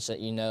 such that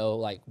you know,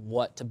 like,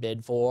 what to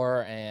bid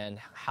for and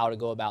how to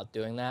go about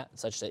doing that,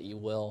 such that you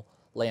will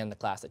land the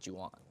class that you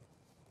want.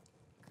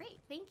 Great,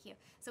 thank you.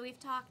 So we've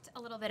talked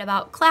a little bit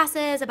about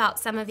classes, about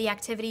some of the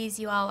activities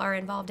you all are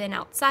involved in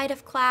outside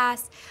of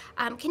class.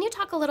 Can you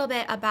talk a little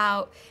bit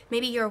about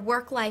maybe your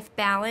work-life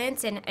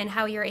balance and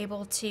how you're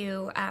able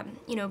to,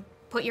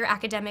 put your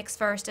academics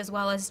first, as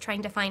well as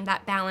trying to find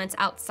that balance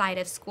outside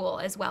of school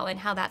as well, and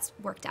how that's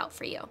worked out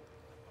for you?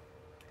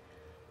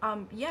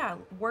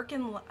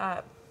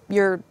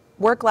 Your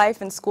work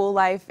life and school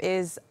life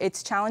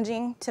it's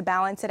challenging to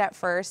balance it at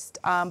first,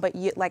 but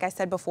like I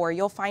said before,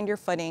 you'll find your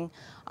footing.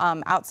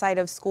 Outside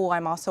of school,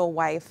 I'm also a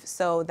wife,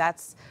 so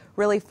that's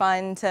really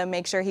fun to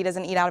make sure he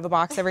doesn't eat out of a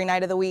box every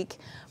night of the week.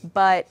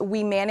 But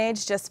we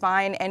manage just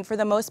fine, and for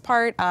the most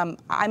part, I'm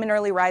an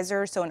early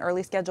riser, so an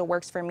early schedule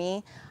works for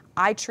me.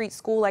 I treat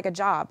school like a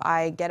job.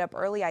 I get up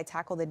early, I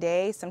tackle the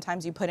day.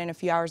 Sometimes you put in a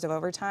few hours of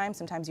overtime,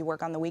 sometimes you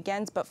work on the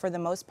weekends, but for the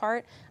most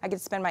part, I get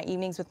to spend my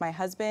evenings with my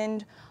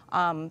husband,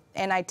 and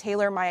I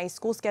tailor my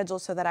school schedule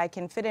so that I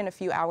can fit in a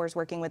few hours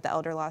working with the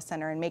Elder Law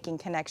Center and making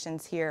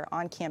connections here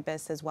on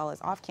campus as well as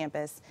off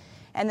campus.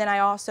 And then I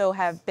also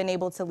have been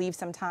able to leave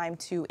some time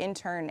to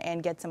intern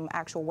and get some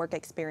actual work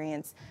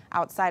experience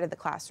outside of the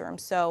classroom.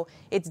 So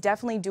it's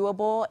definitely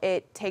doable.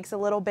 It takes a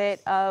little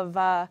bit of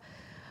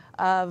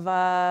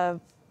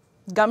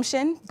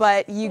gumption,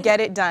 but you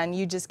get it done.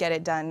 You just get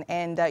it done.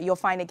 And you'll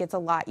find it gets a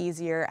lot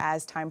easier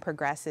as time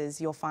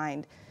progresses. You'll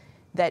find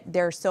that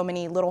there are so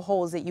many little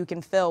holes that you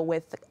can fill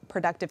with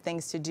productive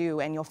things to do,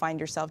 and you'll find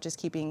yourself just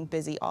keeping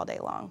busy all day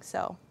long.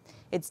 So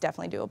it's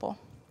definitely doable.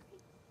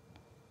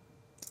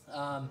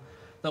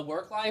 The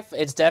work life,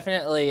 it's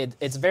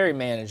very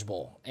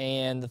manageable.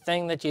 And the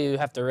thing that you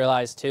have to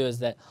realize too is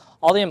that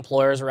all the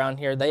employers around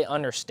here, they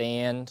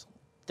understand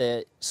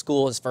that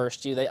school is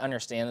first you. They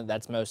understand that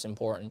that's most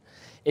important.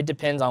 It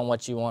depends on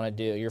what you want to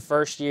do. Your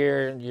first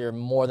year, you're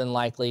more than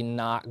likely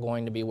not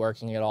going to be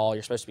working at all.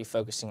 You're supposed to be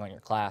focusing on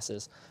your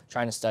classes,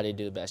 trying to study,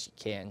 do the best you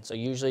can. So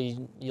usually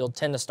you'll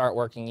tend to start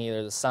working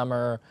either the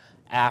summer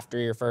after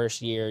your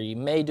first year. You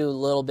may do a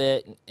little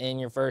bit in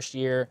your first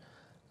year,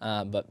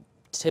 but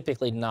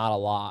typically not a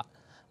lot.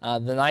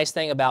 The nice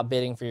thing about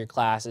bidding for your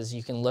classes,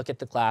 you can look at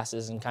the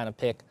classes and kind of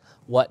pick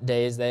what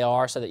days they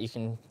are so that you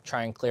can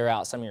try and clear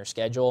out some of your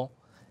schedule.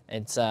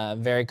 It's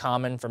very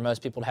common for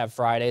most people to have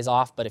Fridays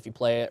off, but if you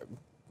play it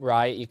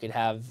right, you could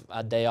have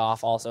a day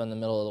off also in the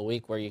middle of the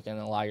week where you can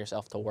allow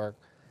yourself to work.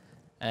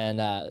 And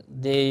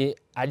the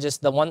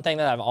one thing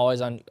that I've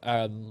always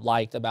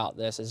liked about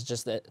this is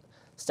just that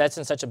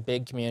Stetson's such a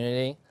big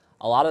community.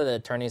 A lot of the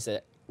attorneys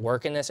that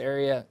work in this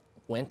area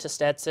went to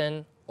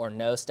Stetson or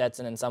know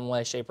Stetson in some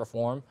way, shape, or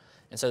form.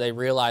 And so they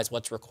realize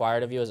what's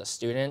required of you as a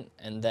student,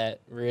 and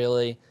that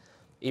really,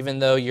 even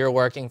though you're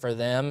working for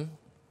them,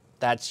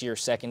 that's your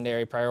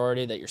secondary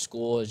priority, that your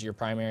school is your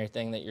primary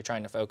thing that you're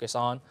trying to focus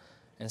on.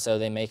 And so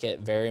they make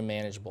it very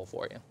manageable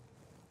for you.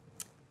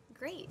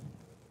 Great.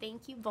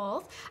 Thank you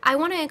both. I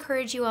want to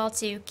encourage you all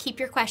to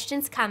keep your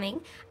questions coming.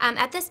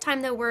 At this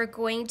time, though, we're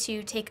going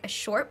to take a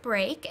short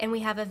break, and we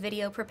have a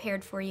video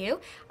prepared for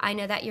you. I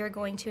know that you're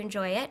going to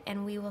enjoy it,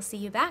 and we will see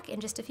you back in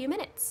just a few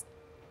minutes.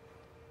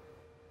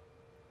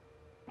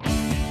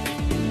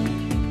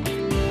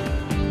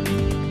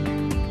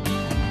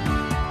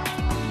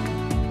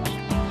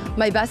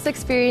 My best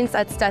experience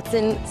at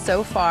Stetson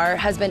so far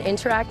has been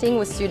interacting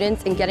with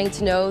students and getting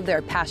to know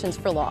their passions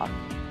for law.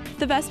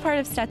 The best part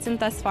of Stetson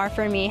thus far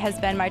for me has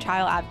been my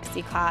trial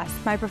advocacy class.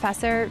 My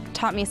professor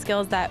taught me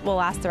skills that will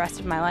last the rest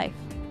of my life.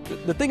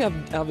 The thing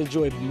I've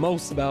enjoyed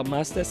most about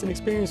my Stetson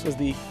experience was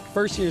the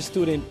first year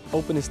student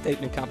opening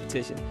statement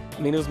competition. I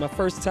mean, it was my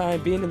first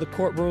time being in the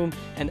courtroom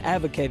and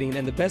advocating,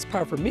 and the best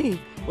part for me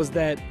was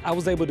that I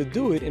was able to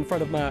do it in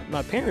front of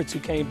my parents who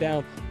came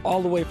down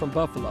all the way from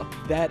Buffalo.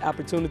 That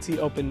opportunity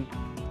opened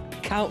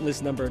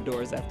countless number of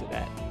doors after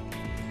that.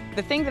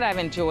 The thing that I've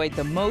enjoyed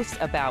the most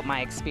about my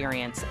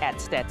experience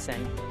at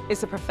Stetson is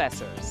the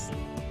professors.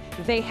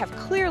 They have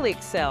clearly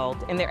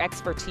excelled in their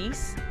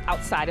expertise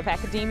outside of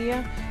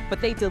academia, but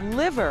they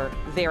deliver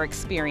their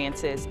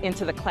experiences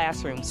into the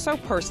classroom so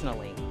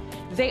personally.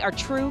 They are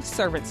true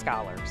servant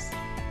scholars.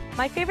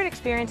 My favorite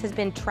experience has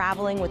been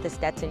traveling with the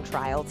Stetson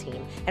trial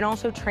team and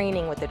also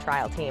training with the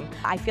trial team.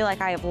 I feel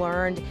like I have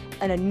learned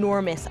an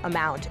enormous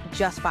amount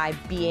just by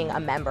being a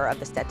member of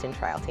the Stetson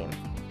trial team.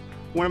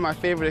 One of my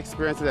favorite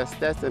experiences at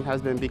Stetson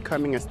has been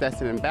becoming a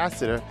Stetson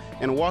ambassador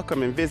and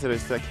welcoming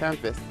visitors to the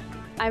campus.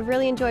 I've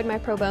really enjoyed my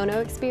pro bono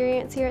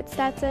experience here at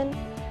Stetson.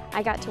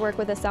 I got to work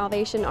with the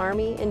Salvation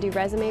Army and do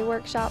resume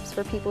workshops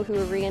for people who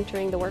are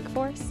re-entering the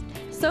workforce.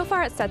 So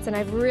far at Stetson,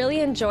 I've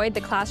really enjoyed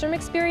the classroom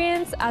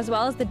experience as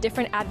well as the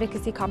different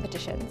advocacy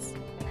competitions.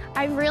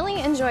 I've really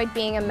enjoyed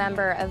being a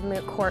member of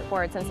Moot Court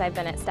Board since I've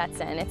been at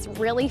Stetson. It's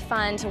really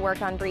fun to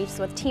work on briefs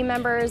with team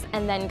members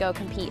and then go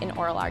compete in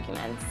oral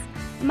arguments.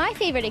 My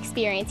favorite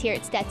experience here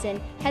at Stetson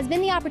has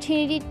been the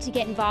opportunity to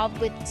get involved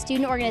with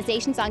student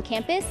organizations on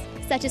campus,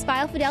 such as Phi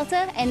Alpha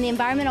Delta and the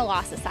Environmental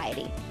Law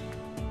Society.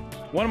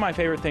 One of my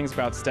favorite things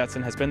about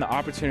Stetson has been the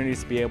opportunity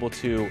to be able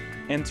to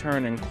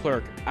intern and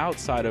clerk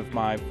outside of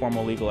my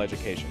formal legal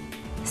education.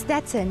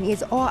 Stetson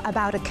is all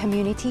about a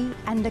community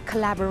and the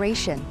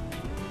collaboration.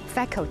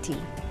 Faculty,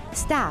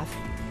 staff,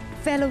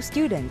 fellow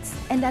students,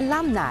 and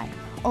alumni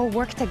all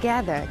work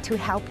together to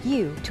help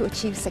you to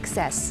achieve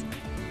success.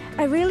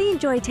 I really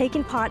enjoyed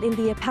taking part in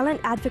the appellant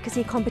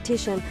advocacy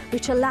competition,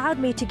 which allowed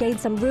me to gain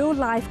some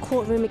real-life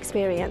courtroom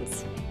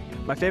experience.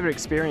 My favorite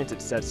experience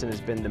at Stetson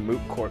has been the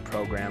Moot Court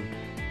program.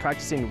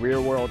 Practicing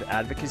real-world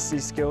advocacy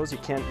skills, you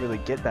can't really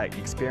get that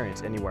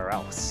experience anywhere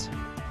else.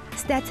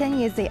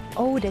 Stetson is the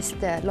oldest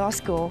law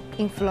school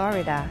in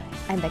Florida,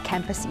 and the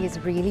campus is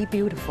really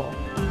beautiful.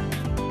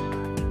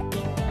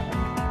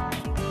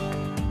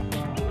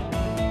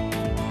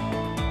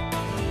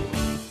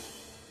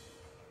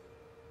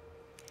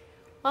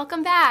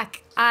 Welcome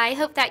back. I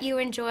hope that you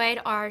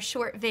enjoyed our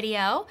short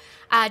video.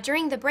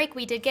 During the break,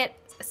 we did get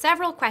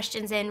several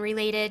questions in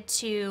related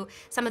to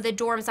some of the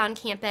dorms on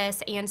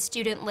campus and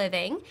student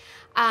living.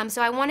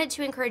 So I wanted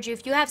to encourage you,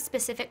 if you have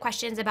specific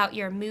questions about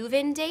your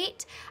move-in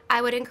date,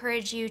 I would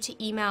encourage you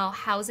to email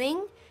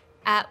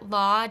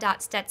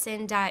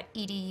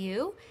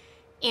housing@law.stetson.edu.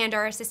 And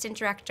our assistant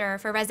director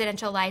for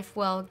residential life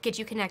will get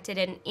you connected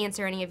and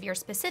answer any of your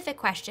specific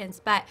questions.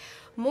 But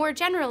more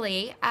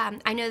generally,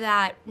 I know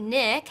that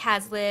Nick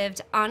has lived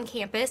on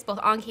campus, both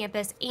on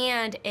campus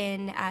and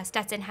in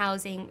Stetson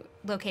housing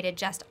located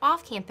just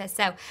off campus.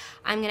 So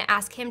I'm going to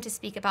ask him to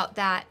speak about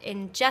that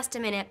in just a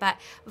minute. But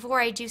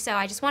before I do so,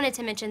 I just wanted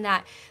to mention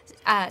that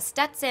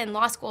Stetson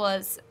Law School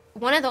is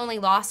one of the only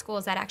law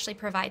schools that actually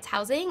provides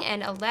housing,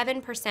 and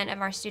 11%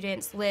 of our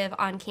students live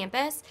on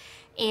campus.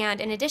 And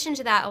in addition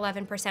to that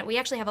 11%, we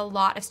actually have a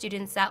lot of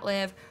students that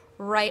live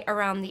right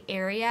around the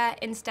area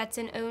in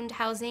Stetson-owned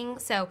housing.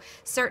 So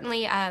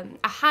certainly a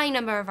high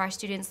number of our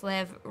students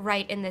live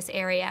right in this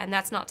area, and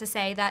that's not to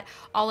say that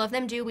all of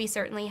them do. We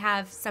certainly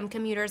have some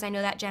commuters. I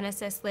know that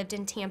Genesis lived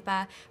in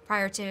Tampa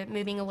prior to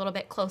moving a little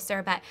bit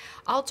closer, but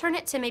I'll turn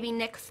it to maybe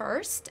Nick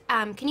first.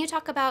 Can you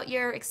talk about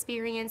your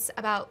experience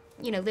about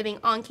living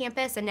on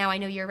campus, and now I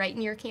know you're right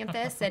near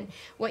campus, and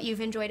what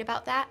you've enjoyed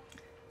about that?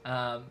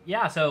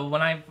 Yeah, so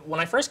when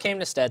I first came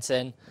to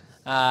Stetson,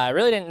 I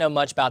really didn't know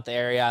much about the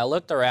area. I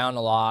looked around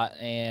a lot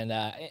and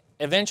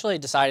eventually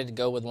decided to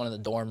go with one of the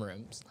dorm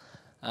rooms.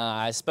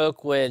 I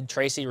spoke with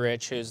Tracy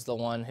Rich, who's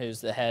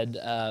the head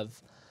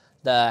of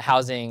the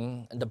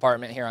housing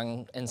department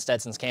here in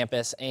Stetson's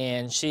campus,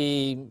 and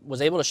she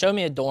was able to show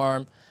me a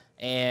dorm,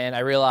 and I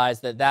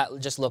realized that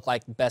just looked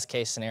like the best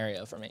case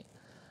scenario for me.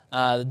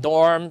 The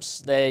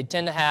dorms, they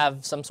tend to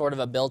have some sort of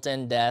a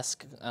built-in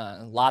desk,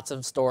 lots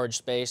of storage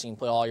space. You can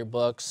put all your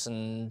books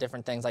and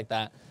different things like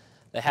that.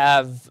 They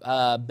have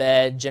a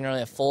bed,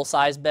 generally a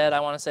full-size bed, I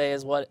want to say,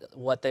 is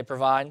what they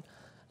provide.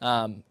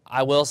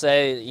 I will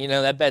say,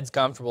 that bed's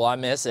comfortable. I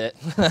miss it.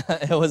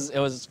 It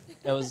was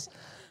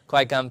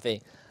quite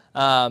comfy.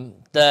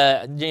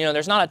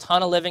 There's not a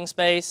ton of living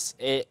space.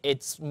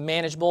 It's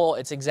manageable.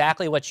 It's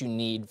exactly what you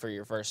need for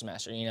your first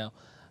semester.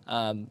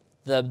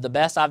 The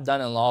best I've done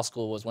in law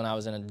school was when I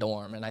was in a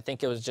dorm, and I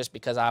think it was just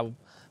because I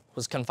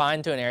was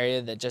confined to an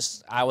area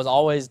that I was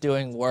always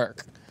doing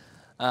work,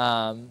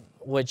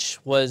 which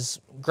was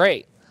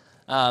great.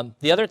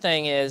 The other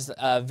thing is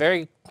a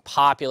very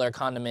popular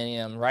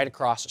condominium right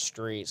across the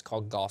street. It's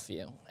called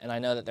Gulfview, and I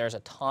know that there's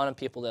a ton of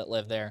people that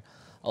live there.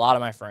 A lot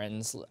of my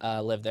friends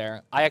live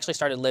there. I actually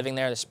started living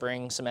there the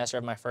spring semester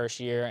of my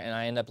first year, and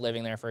I ended up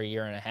living there for a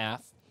year and a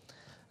half.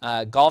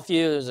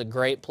 Gulfview is a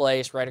great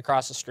place right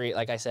across the street.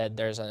 Like I said,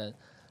 there's a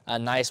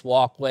nice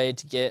walkway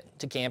to get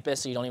to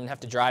campus, so you don't even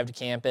have to drive to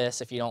campus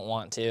if you don't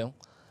want to.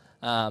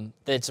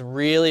 It's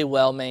really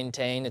well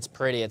maintained. It's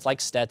pretty. It's like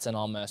Stetson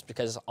almost,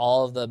 because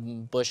all of the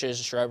bushes,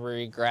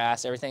 shrubbery,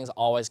 grass, everything's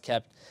always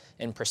kept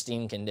in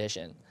pristine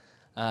condition.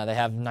 They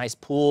have nice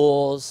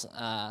pools,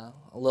 a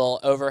little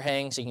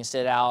overhang so you can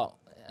sit out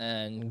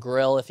and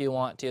grill if you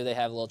want to. They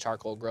have little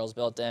charcoal grills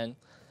built in.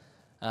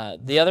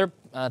 The other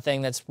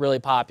thing that's really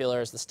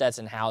popular is the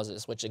Stetson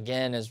houses, which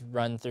again is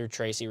run through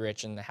Tracy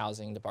Rich in the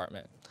housing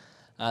department.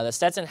 The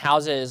Stetson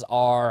houses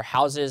are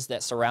houses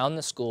that surround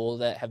the school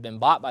that have been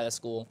bought by the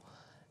school,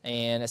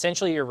 and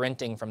essentially you're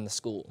renting from the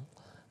school.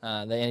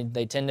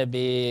 They tend to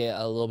be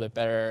a little bit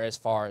better as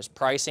far as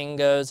pricing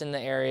goes in the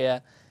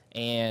area,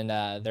 and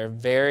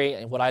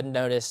what I've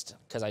noticed,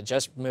 because I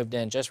just moved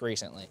in just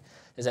recently,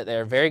 is that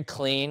they're very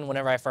clean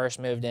whenever I first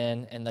moved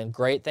in, and the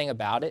great thing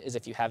about it is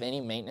if you have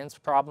any maintenance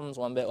problems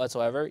one bit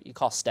whatsoever, you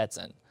call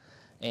Stetson.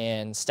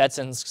 And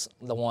Stetson's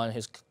the one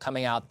who's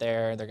coming out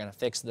there. They're going to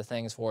fix the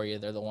things for you.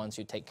 They're the ones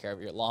who take care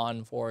of your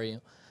lawn for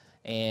you.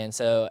 And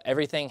so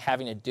everything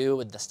having to do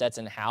with the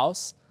Stetson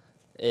house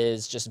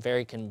is just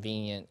very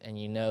convenient, and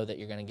you know that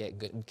you're going to get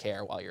good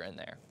care while you're in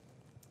there.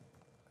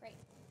 Great.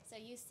 So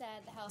you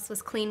said the house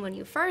was clean when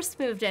you first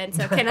moved in,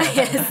 so can I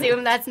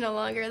assume that's no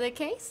longer the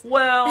case?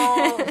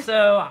 Well,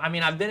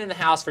 I've been in the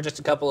house for just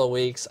a couple of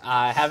weeks.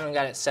 I haven't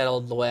got it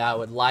settled the way I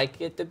would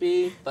like it to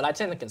be, but I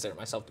tend to consider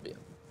myself to be a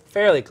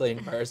fairly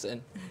clean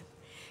person.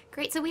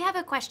 Great. So we have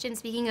a question,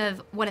 speaking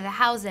of one of the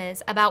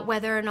houses, about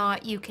whether or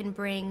not you can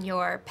bring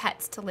your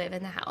pets to live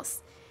in the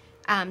house.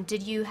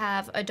 Did you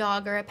have a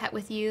dog or a pet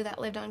with you that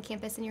lived on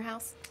campus in your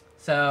house?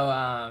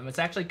 So it's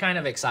actually kind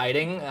of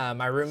exciting.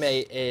 My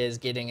roommate is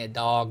getting a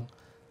dog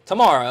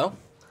tomorrow,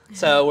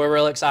 so we're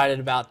real excited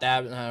about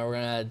that. We're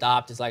going to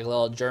adopt. It's like a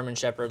little German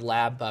Shepherd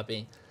lab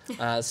puppy.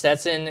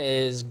 Stetson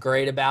is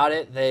great about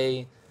it.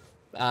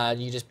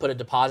 You just put a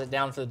deposit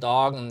down for the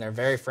dog, and they're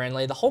very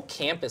friendly. The whole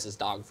campus is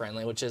dog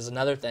friendly, which is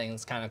another thing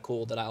that's kind of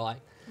cool that I like.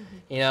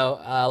 Mm-hmm.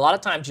 A lot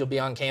of times you'll be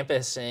on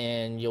campus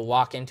and you'll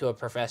walk into a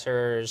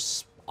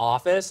professor's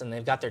office and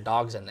they've got their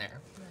dogs in there.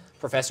 Yeah.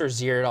 Professor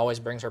Ziert always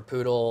brings her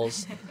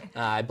poodles.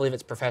 I believe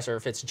it's Professor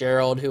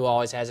Fitzgerald who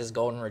always has his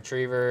golden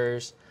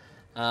retrievers.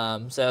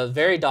 So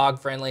very dog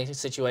friendly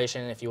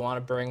situation. If you want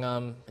to bring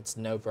them, it's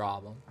no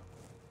problem.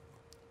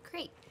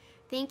 Great.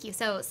 Thank you.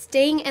 So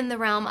staying in the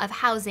realm of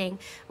housing,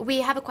 we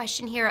have a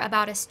question here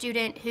about a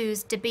student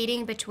who's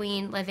debating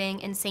between living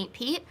in St.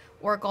 Pete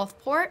or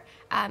Gulfport.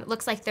 It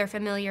looks like they're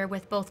familiar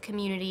with both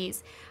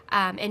communities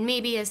and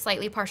maybe is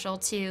slightly partial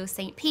to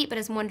St. Pete, but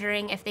is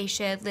wondering if they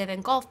should live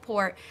in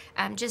Gulfport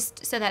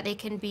just so that they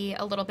can be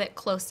a little bit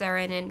closer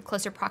and in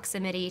closer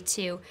proximity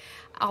to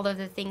all of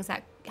the things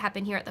that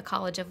happen here at the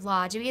College of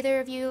Law. Do either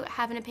of you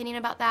have an opinion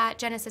about that?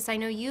 Genesis, I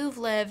know you've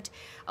lived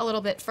a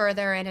little bit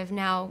further and have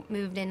now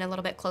moved in a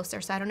little bit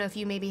closer, so I don't know if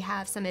you maybe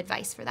have some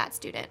advice for that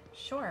student.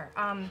 Sure.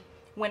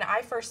 When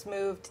I first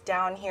moved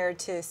down here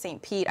to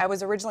St. Pete, I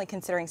was originally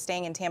considering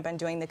staying in Tampa and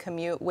doing the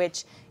commute,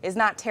 which is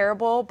not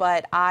terrible,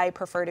 but I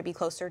prefer to be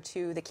closer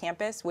to the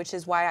campus, which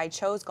is why I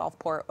chose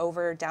Gulfport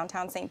over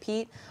downtown St.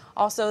 Pete.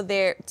 Also,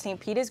 St.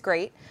 Pete is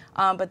great,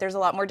 but there's a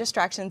lot more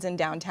distractions in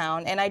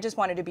downtown, and I just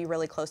wanted to be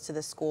really close to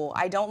the school.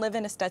 I don't live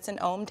in a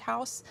Stetson-owned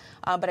house,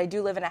 but I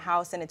do live in a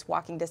house, and it's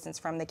walking distance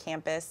from the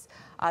campus.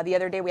 The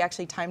other day, we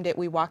actually timed it.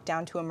 We walked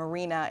down to a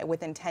marina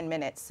within 10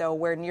 minutes, so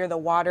we're near the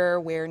water,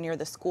 we're near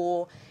the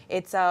school.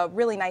 It's a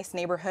really nice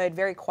neighborhood,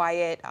 very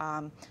quiet,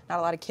 not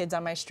a lot of kids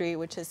on my street,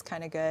 which is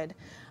kind of good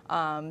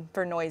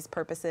for noise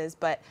purposes,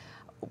 but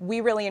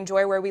we really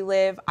enjoy where we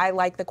live. I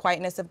like the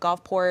quietness of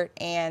Gulfport,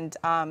 and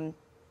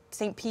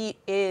St. Pete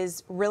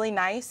is really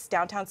nice.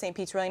 Downtown St.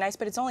 Pete's really nice,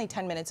 but it's only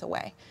 10 minutes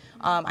away.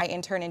 I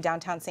intern in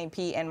downtown St.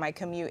 Pete, and my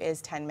commute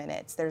is 10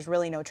 minutes. There's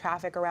really no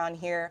traffic around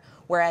here,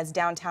 whereas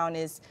downtown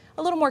is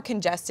a little more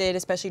congested,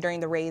 especially during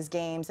the Rays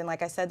games. And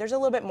like I said, there's a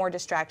little bit more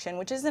distraction,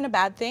 which isn't a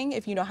bad thing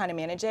if you know how to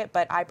manage it,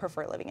 but I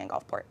prefer living in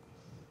Gulfport.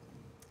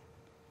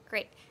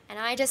 Great. And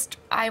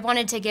I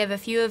wanted to give a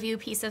few of you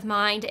peace of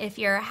mind if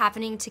you're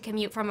happening to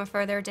commute from a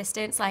further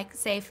distance, like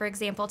say, for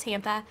example,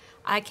 Tampa.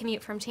 I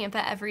commute from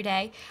Tampa every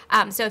day.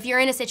 So if you're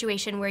in a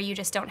situation where you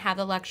just don't have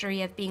the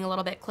luxury of being a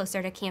little bit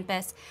closer to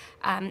campus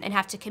and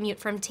have to commute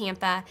from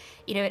Tampa,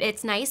 you know,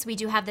 it's nice. We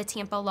do have the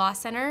Tampa Law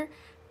Center,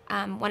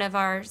 one of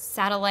our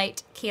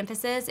satellite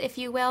campuses, if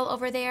you will,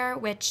 over there,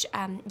 which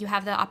you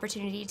have the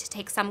opportunity to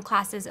take some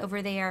classes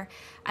over there,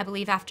 I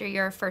believe, after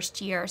your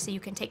first year, so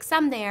you can take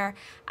some there.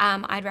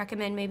 I'd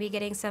recommend maybe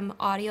getting some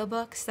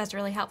audiobooks. That's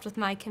really helped with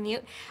my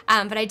commute.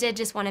 But I did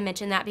just want to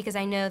mention that because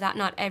I know that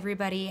not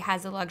everybody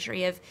has the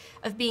luxury of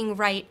being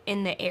right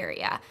in the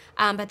area.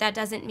 But that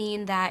doesn't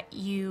mean that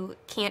you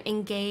can't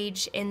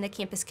engage in the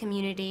campus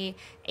community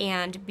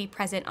and be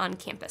present on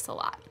campus a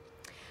lot.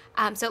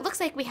 So it looks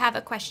like we have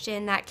a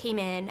question that came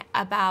in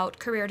about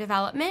career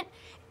development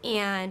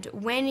and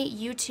when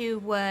you two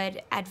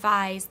would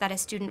advise that a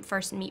student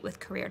first meet with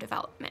career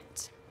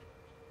development.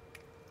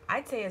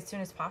 I'd say as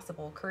soon as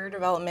possible. Career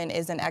development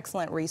is an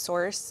excellent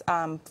resource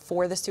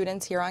for the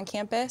students here on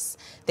campus.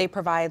 They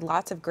provide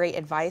lots of great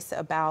advice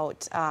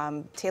about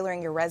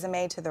tailoring your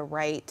resume to the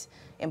right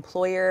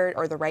employer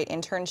or the right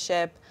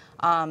internship.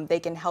 They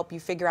can help you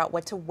figure out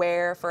what to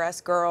wear for us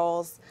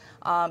girls.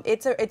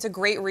 It's a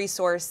great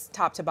resource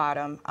top to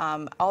bottom.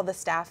 All the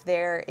staff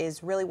there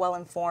is really well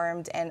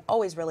informed and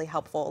always really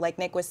helpful. Like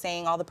Nick was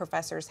saying, all the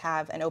professors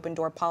have an open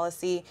door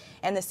policy,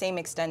 and the same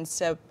extends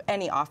to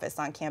any office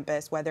on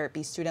campus, whether it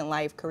be student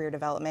life, career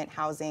development,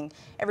 housing.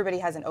 Everybody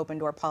has an open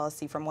door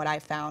policy from what I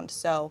found.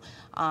 So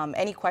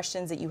any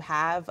questions that you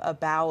have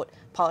about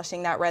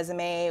polishing that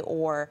resume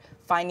or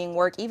finding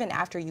work, even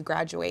after you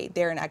graduate,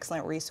 they're an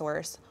excellent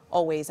resource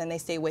always, and they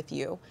stay with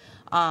you.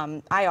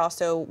 I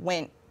also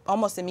went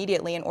almost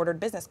immediately and ordered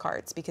business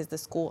cards because the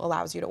school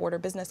allows you to order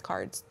business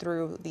cards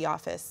through the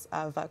Office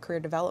of Career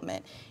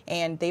Development,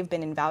 and they've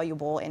been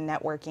invaluable in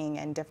networking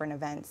and different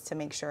events to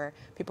make sure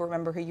people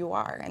remember who you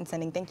are and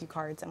sending thank you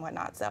cards and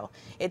whatnot. So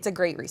it's a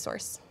great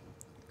resource.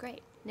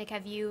 Great. Nick,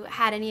 have you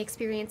had any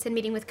experience in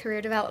meeting with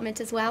career development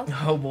as well?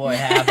 Oh boy,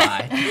 have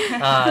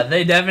I.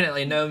 They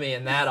definitely know me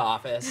in that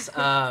office.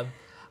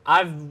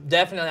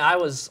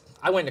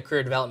 I went to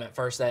career development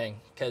first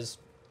thing because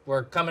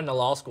we're coming to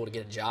law school to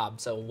get a job,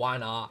 so why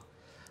not?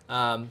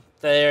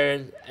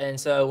 And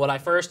so what I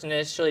first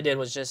initially did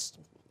was just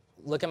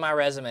look at my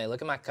resume,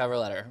 look at my cover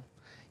letter.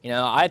 You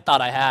know, I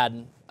thought I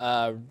had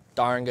a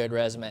darn good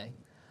resume.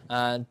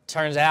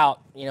 Turns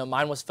out, you know,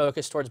 mine was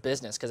focused towards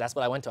business because that's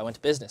what I went to. I went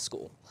to business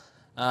school.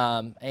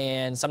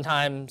 And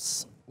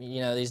sometimes,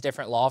 you know, these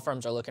different law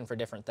firms are looking for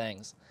different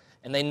things,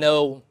 and they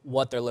know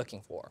what they're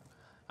looking for.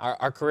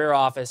 Our career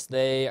office,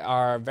 they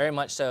are very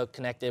much so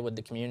connected with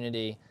the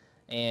community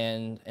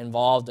and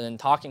involved in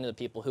talking to the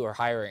people who are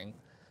hiring.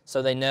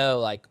 So they know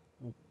like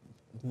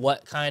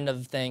what kind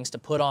of things to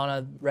put on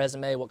a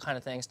resume, what kind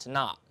of things to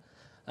not.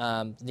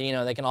 You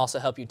know, they can also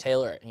help you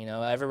tailor it. You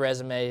know, every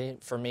resume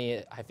for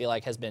me, I feel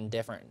like has been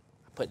different.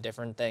 I put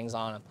different things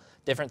on them,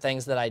 different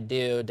things that I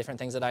do, different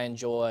things that I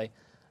enjoy,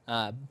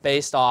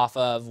 based off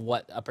of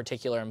what a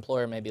particular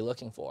employer may be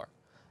looking for.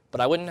 But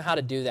I wouldn't know how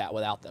to do that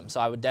without them. So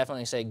I would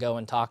definitely say go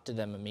and talk to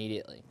them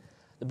immediately.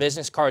 The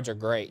business cards are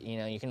great. You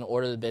know, you can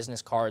order the business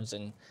cards,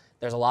 and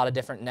there's a lot of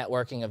different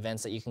networking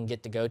events that you can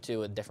get to go to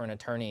with different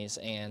attorneys,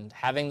 and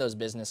having those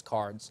business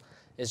cards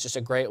is just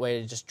a great way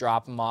to just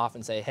drop them off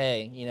and say,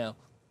 hey, you know,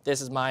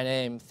 this is my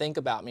name, think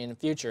about me in the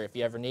future if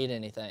you ever need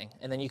anything.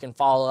 And then you can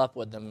follow up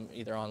with them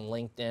either on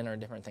LinkedIn or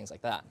different things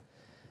like that.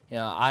 You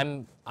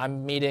know,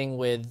 I'm meeting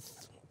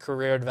with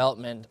career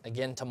development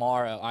again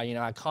tomorrow.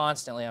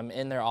 I'm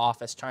in their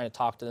office trying to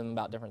talk to them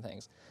about different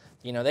things.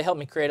 You know, they help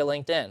me create a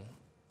LinkedIn.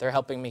 They're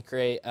helping me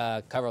create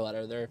a cover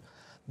letter.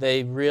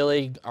 They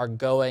really are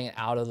going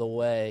out of the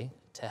way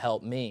to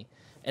help me.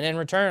 And in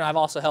return, I've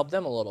also helped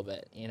them a little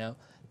bit. You know,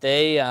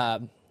 they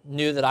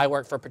knew that I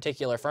worked for a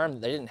particular firm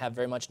that they didn't have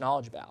very much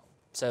knowledge about.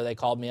 So they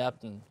called me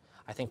up, and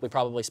I think we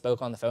probably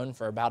spoke on the phone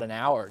for about an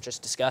hour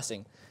just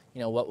discussing, you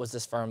know, what was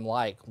this firm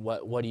like?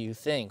 What do you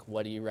think?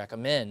 What do you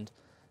recommend?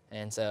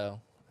 And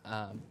so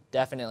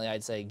definitely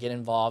I'd say get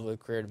involved with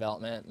career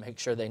development, make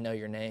sure they know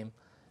your name,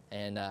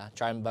 and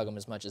try and bug them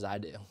as much as I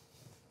do.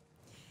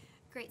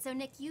 Great. So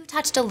Nick, you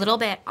touched a little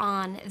bit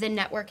on the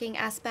networking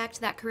aspect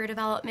that career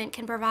development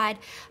can provide.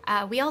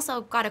 We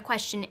also got a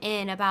question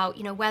in about,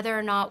 you know, whether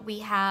or not we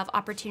have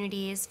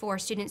opportunities for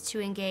students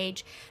to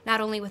engage not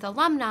only with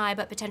alumni,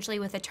 but potentially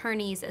with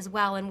attorneys as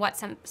well, and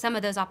what some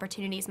of those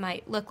opportunities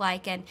might look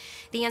like. And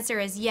the answer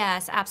is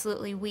yes,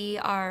 absolutely. We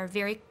are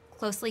very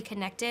closely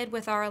connected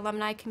with our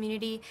alumni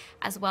community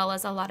as well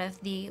as a lot of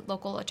the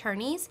local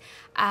attorneys.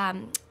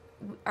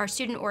 Our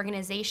student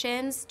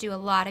organizations do a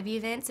lot of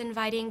events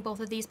inviting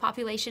both of these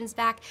populations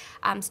back.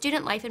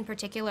 Student Life in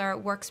particular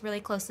works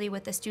really closely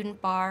with the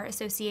Student Bar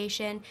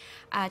Association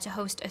to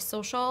host a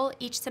social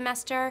each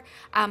semester,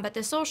 but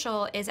the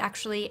social is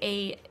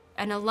actually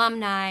an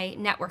alumni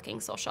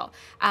networking social.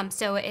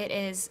 So it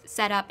is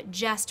set up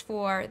just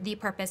for the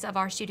purpose of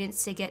our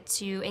students to get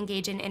to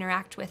engage and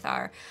interact with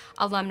our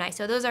alumni.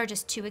 So those are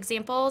just two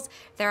examples.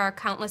 There are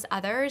countless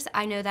others.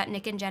 I know that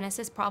Nick and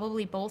Genesis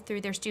probably both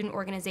through their student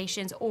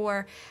organizations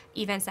or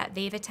events that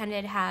they've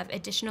attended have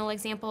additional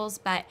examples,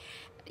 but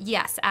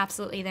yes,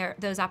 absolutely,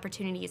 those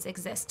opportunities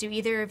exist. Do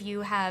either of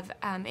you have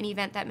an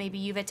event that maybe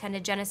you've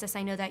attended? Genesis,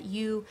 I know that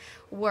you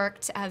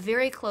worked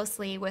very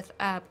closely with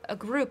a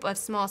group of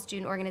small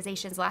student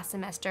organizations last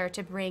semester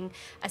to bring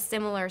a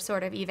similar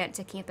sort of event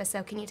to campus.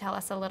 So can you tell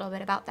us a little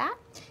bit about that?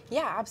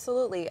 Yeah,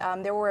 absolutely.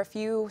 There were a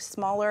few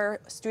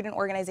smaller student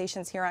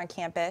organizations here on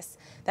campus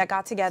that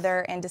got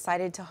together and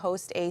decided to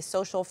host a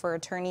social for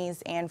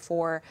attorneys and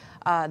for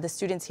the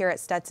students here at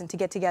Stetson to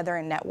get together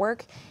and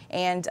network.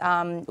 And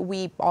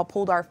we all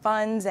pulled our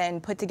funds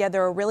and put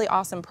together a really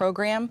awesome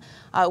program.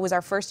 It was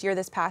our first year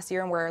this past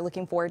year, and we're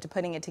looking forward to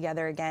putting it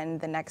together again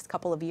the next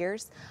couple of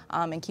years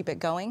and keep it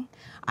going.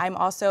 I'm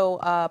also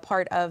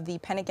part of the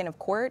Penikin of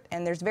Court,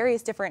 and there's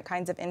various different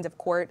kinds of Inns of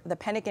Court. The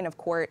Penikin of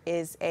Court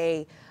is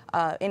a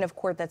Inn of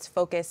Court that's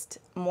focused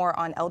more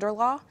on elder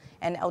law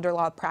and elder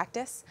law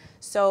practice.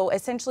 So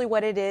essentially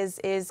what it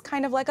is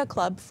kind of like a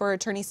club for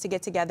attorneys to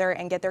get together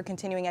and get their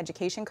continuing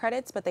education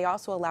credits, but they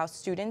also allow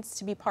students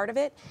to be part of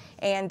it.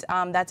 And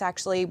that's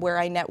actually where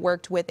I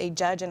networked with a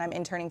judge, and I'm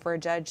interning for a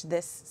judge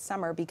this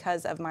summer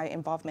because of my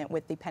involvement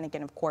with the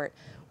Penikin of Court.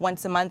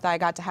 Once a month I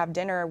got to have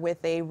dinner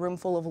with a room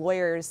full of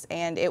lawyers,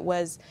 and it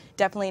was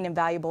definitely an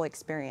invaluable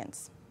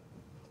experience.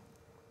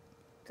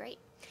 Great.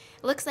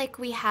 Looks like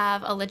we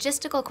have a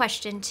logistical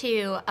question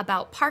too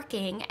about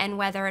parking and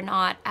whether or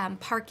not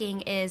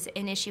parking is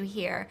an issue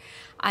here.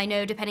 I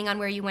know depending on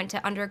where you went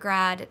to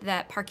undergrad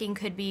that parking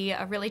could be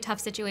a really tough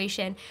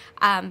situation,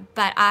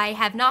 but I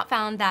have not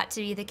found that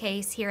to be the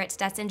case here at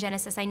Stetson.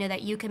 Genesis, I know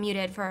that you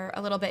commuted for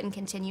a little bit and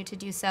continue to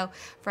do so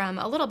from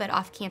a little bit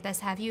off campus.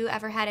 Have you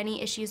ever had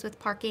any issues with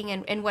parking,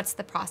 and what's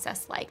the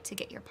process like to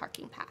get your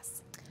parking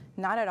pass?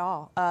 Not at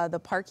all. The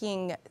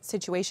parking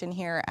situation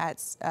here at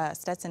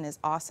Stetson is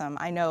awesome.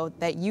 I know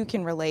that you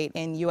can relate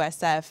in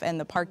USF, and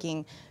the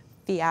parking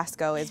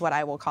fiasco is what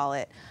I will call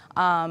it.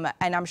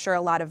 And I'm sure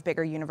a lot of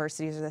bigger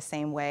universities are the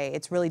same way.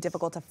 It's really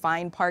difficult to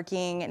find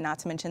parking, not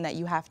to mention that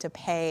you have to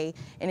pay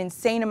an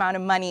insane amount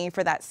of money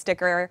for that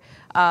sticker.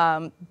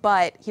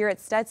 But here at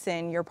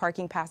Stetson, your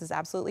parking pass is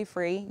absolutely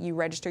free. You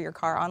register your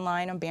car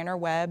online on Banner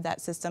Web,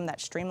 that system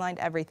that streamlined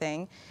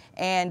everything.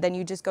 And then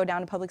you just go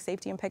down to public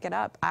safety and pick it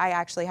up. I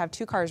actually have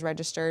 2 cars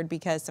registered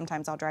because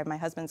sometimes I'll drive my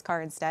husband's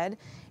car instead.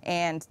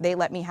 And they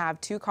let me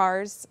have 2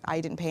 cars.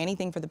 I didn't pay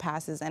anything for the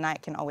passes, and I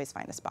can always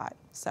find a spot.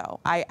 So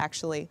I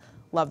actually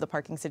love the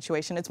parking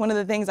situation. It's one of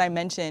the things I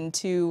mention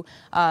to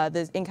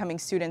the incoming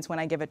students when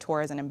I give a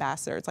tour as an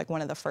ambassador. It's like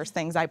one of the first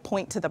things I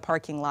point to the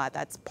parking lot.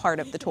 That's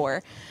part of the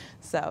tour.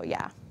 So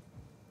yeah.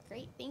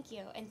 Great, thank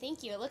you, and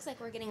thank you. It looks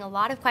like we're getting a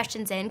lot of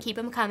questions in. Keep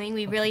them coming.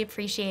 We really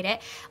appreciate it.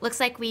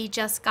 Looks like we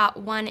just got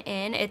one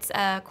in. It's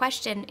a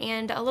question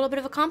and a little bit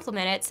of a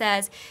compliment. It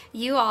says,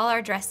 "You all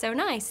are dressed so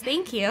nice."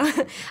 Thank you.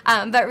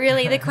 But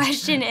really, the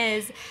question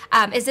is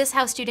this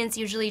how students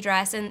usually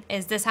dress, and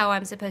is this how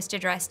I'm supposed to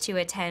dress to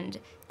attend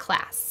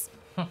class?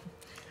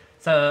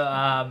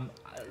 So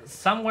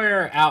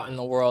somewhere out in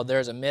the world,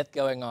 there's a myth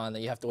going on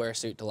that you have to wear a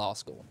suit to law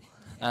school.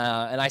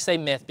 And I say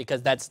myth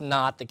because that's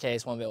not the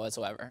case one bit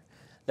whatsoever.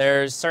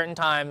 There's certain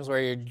times where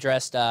you're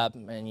dressed up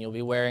and you'll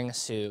be wearing a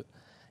suit,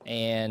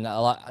 and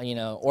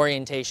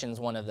orientation's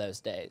one of those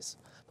days.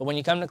 But when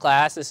you come to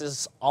class, this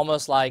is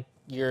almost like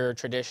your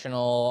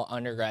traditional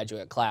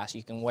undergraduate class.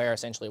 You can wear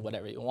essentially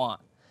whatever you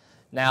want.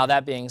 Now,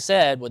 that being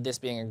said, with this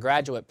being a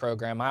graduate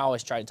program, I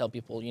always try to tell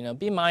people, you know,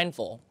 be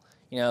mindful.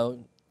 You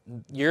know,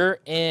 you're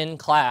in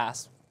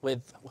class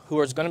with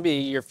who is going to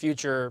be your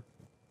future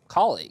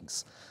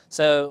colleagues.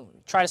 So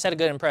try to set a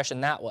good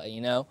impression that way,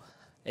 you know.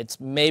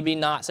 It's maybe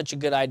not such a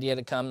good idea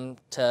to come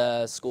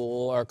to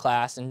school or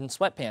class in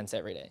sweatpants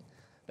every day.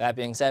 That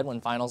being said,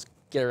 when finals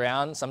get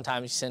around,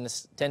 sometimes you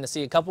tend to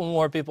see a couple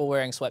more people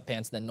wearing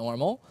sweatpants than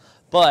normal,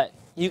 but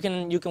you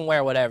can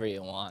wear whatever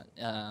you want.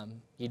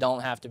 You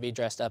don't have to be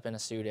dressed up in a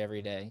suit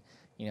every day.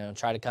 You know,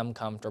 try to come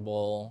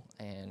comfortable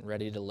and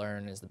ready to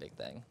learn is the big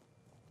thing.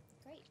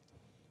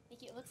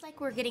 It looks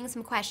like we're getting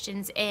some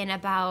questions in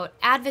about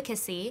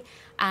advocacy.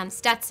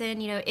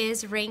 Stetson, you know,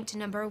 is ranked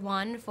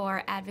 #1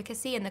 for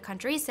advocacy in the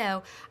country,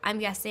 so I'm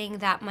guessing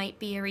that might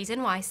be a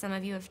reason why some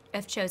of you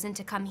have chosen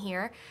to come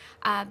here.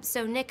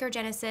 So Nick or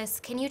Genesis,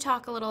 can you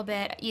talk a little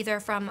bit either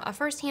from a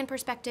firsthand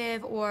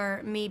perspective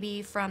or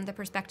maybe from the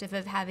perspective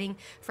of having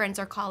friends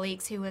or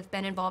colleagues who have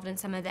been involved in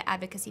some of the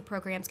advocacy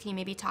programs? Can you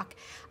maybe talk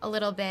a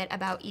little bit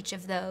about each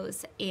of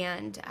those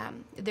and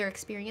their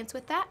experience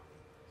with that?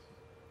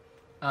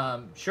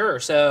 Sure.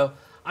 So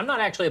I'm not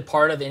actually a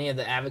part of any of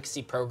the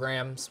advocacy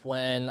programs.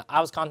 When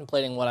I was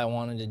contemplating what I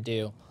wanted to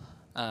do,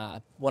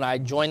 when I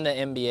joined the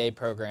MBA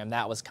program,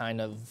 that was kind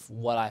of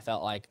what I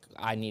felt like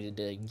I needed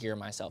to gear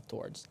myself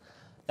towards.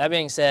 That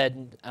being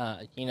said,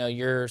 you know,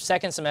 your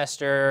second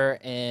semester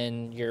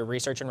in your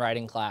research and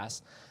writing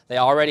class, they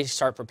already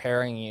start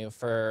preparing you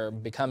for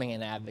becoming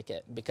an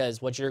advocate,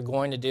 because what you're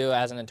going to do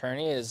as an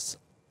attorney is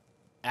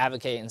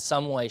advocate in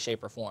some way,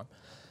 shape, or form.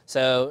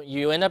 So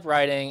you end up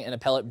writing an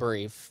appellate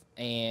brief,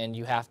 and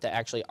you have to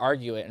actually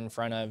argue it in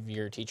front of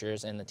your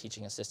teachers and the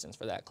teaching assistants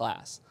for that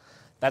class.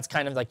 That's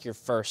kind of like your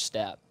first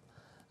step.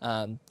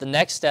 The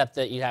next step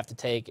that you have to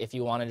take if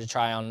you wanted to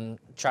try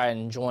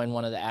and join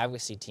one of the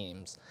advocacy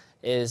teams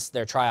is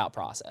their tryout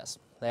process.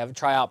 They have a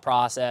tryout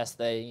process.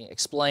 They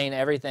explain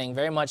everything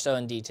very much so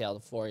in detail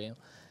for you,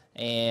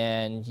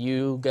 and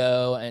you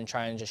go and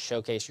try and just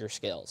showcase your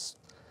skills.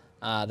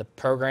 The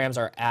programs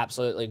are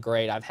absolutely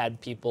great. I've had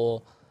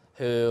people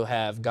who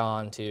have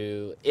gone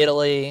to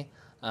Italy,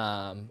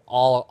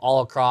 all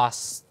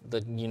across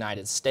the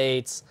United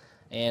States.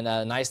 And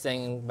the nice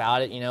thing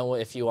about it, you know,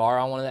 if you are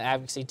on one of the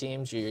advocacy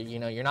teams, you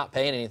know, you're not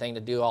paying anything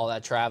to do all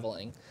that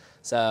traveling.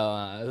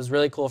 So it was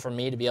really cool for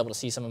me to be able to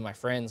see some of my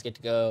friends get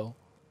to go,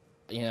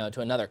 you know,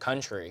 to another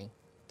country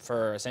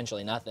for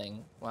essentially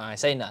nothing. When I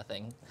say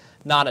nothing,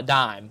 not a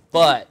dime,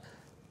 but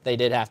they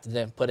did have to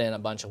then put in a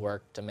bunch of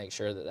work to make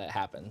sure that that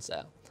happened.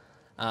 So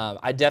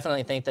I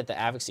definitely think that the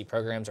advocacy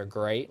programs are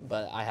great,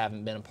 but I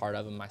haven't been a part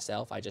of them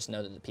myself. I just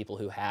know that the people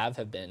who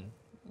have been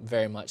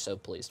very much so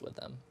pleased with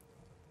them.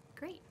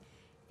 Great.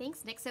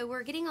 Thanks, Nick. So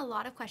we're getting a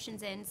lot of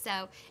questions in.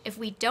 So if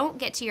we don't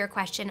get to your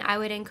question, I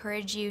would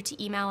encourage you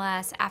to email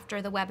us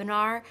after the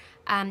webinar.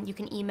 You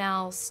can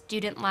email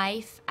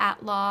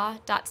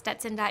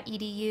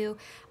studentlife@law.stetson.edu.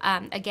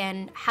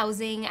 Again,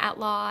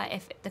 housing@law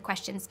if the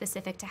question's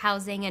specific to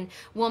housing, and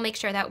we'll make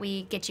sure that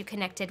we get you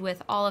connected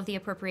with all of the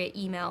appropriate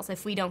emails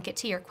if we don't get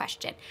to your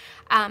question.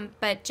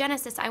 But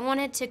Genesis, I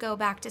wanted to go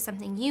back to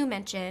something you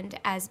mentioned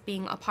as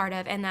being a part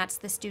of, and that's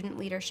the Student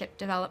Leadership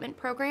Development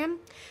Program.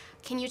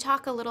 Can you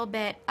talk a little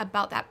bit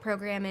about that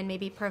program and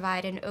maybe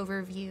provide an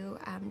overview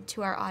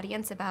to our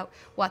audience about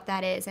what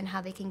that is and how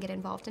they can get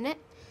involved in it?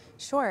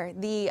 Sure.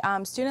 The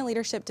Student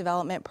Leadership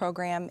Development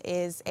Program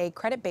is a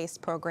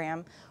credit-based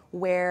program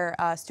where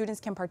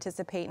students can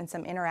participate in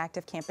some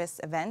interactive campus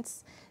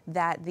events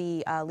that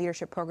the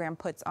leadership program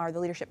puts, or the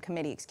leadership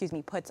committee, excuse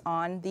me, puts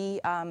on the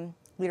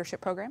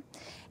leadership program.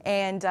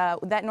 And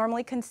that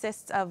normally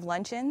consists of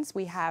luncheons.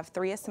 We have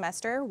 3 a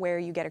semester where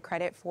you get a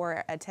credit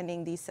for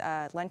attending these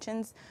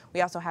luncheons.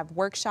 We also have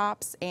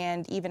workshops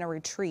and even a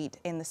retreat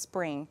in the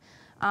spring.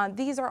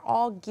 These are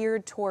all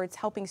geared towards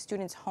helping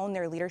students hone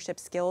their leadership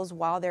skills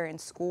while they're in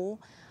school.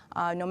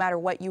 No matter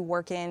what you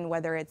work in,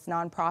 whether it's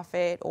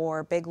nonprofit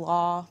or big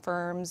law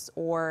firms,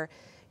 or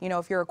you know,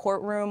 if you're a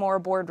courtroom or a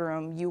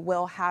boardroom, you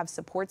will have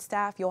support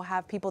staff. You'll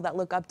have people that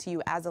look up to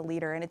you as a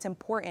leader, and it's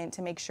important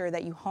to make sure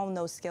that you hone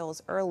those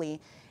skills early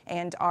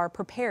and are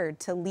prepared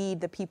to lead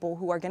the people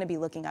who are going to be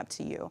looking up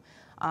to you.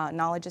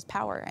 Knowledge is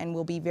power, and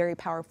we'll be very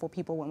powerful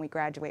people when we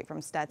graduate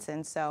from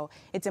Stetson. So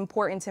it's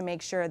important to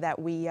make sure that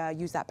we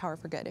use that power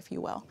for good, if you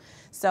will.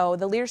 So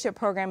the leadership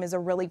program is a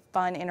really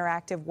fun,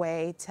 interactive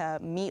way to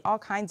meet all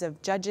kinds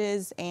of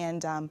judges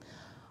and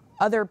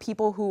other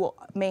people who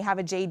may have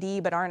a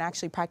JD but aren't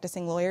actually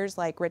practicing lawyers,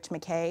 like Rich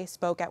McKay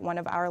spoke at one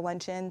of our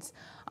luncheons.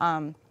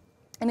 And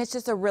it's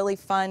just a really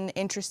fun,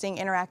 interesting,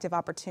 interactive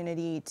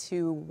opportunity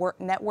to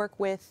network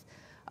with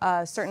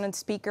certain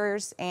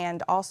speakers,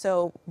 and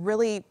also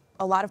really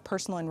a lot of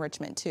personal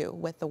enrichment too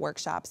with the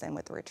workshops and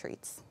with the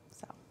retreats.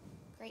 So.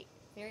 Great.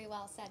 Very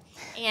well said.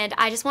 And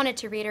I just wanted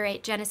to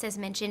reiterate, Genesis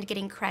mentioned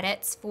getting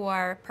credits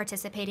for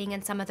participating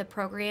in some of the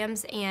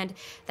programs, and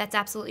that's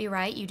absolutely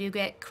right. You do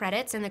get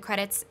credits, and the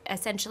credits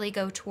essentially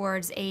go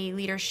towards a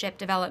leadership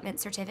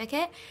development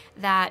certificate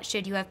that,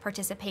 should you have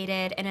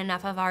participated in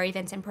enough of our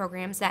events and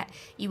programs, that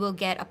you will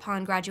get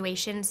upon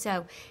graduation.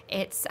 So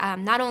it's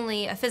not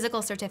only a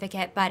physical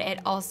certificate, but it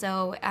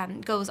also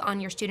goes on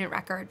your student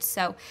record.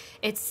 So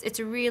it's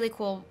a really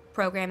cool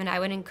program, and I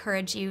would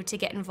encourage you to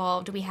get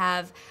involved. We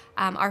have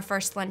our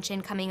first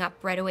luncheon coming up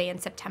right away in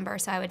September,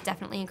 so I would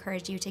definitely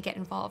encourage you to get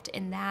involved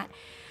in that.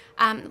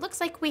 It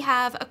looks like we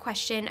have a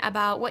question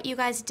about what you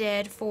guys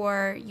did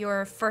for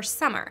your first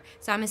summer.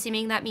 So I'm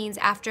assuming that means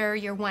after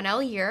your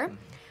 1L year.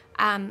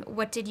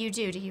 What did you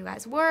do? Did you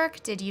guys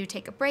work? Did you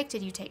take a break?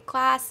 Did you take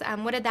class?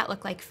 What did that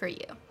look like for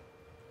you?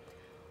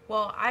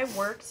 Well, I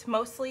worked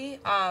mostly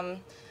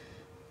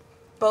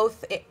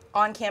both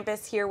on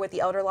campus here with the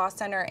Elder Law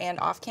Center and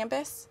off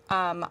campus.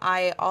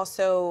 I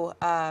also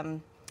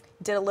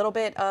did a little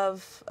bit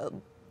of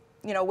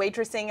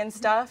waitressing and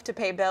stuff to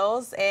pay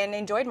bills, and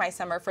enjoyed my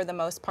summer for the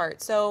most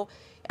part. So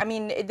I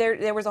mean,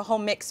 there was a whole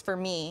mix for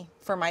me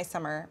for my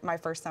summer, my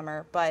first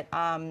summer, but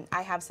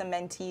I have some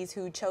mentees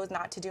who chose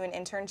not to do an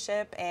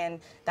internship, and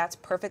that's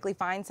perfectly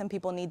fine. Some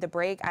people need the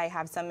break. I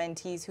have some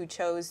mentees who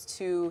chose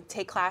to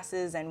take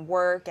classes and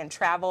work and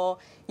travel.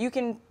 You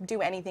can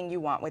do anything you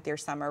want with your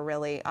summer,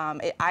 really.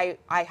 I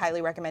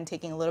highly recommend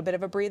taking a little bit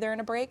of a breather and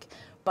a break,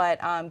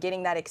 but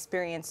getting that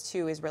experience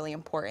too is really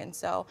important.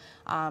 So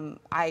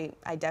I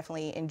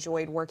definitely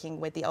enjoyed working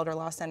with the Elder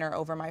Law Center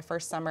over my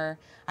first summer.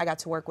 I got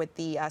to work with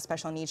the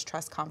Special Needs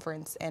Trust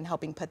Conference and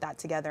helping put that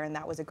together, and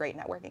that was a great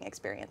networking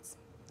experience.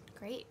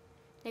 Great.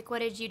 Nick, what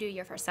did you do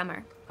your first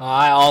summer?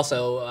 I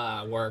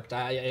also worked.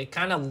 I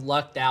kind of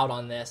lucked out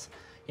on this.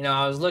 You know,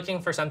 I was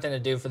looking for something to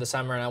do for the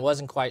summer, and I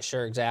wasn't quite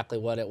sure exactly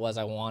what it was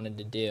I wanted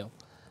to do.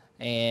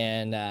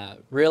 And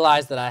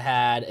realized that I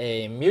had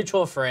a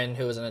mutual friend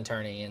who was an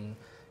attorney, and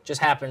just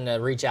happened to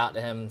reach out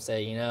to him and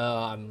say, you know,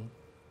 I'm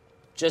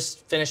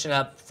just finishing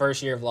up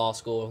first year of law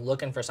school,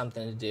 looking for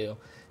something to do.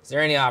 Is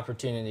there any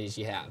opportunities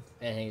you have?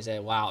 And he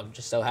said, wow,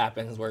 just so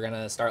happens we're going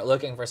to start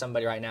looking for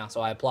somebody right now.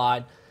 So I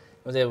applied,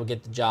 was able to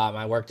get the job.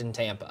 I worked in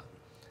Tampa.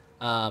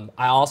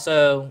 I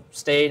also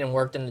stayed and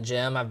worked in the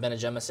gym. I've been a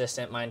gym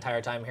assistant my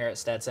entire time here at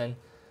Stetson.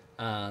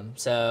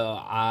 So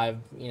I,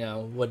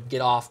 would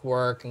get off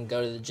work and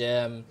go to the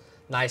gym.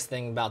 Nice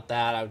thing about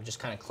that, I would just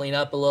kind of clean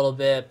up a little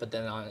bit, but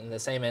then in the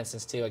same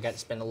instance too, I got to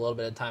spend a little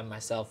bit of time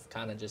myself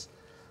kind of just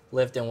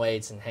lifting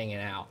weights and hanging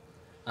out.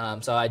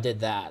 So I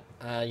did that.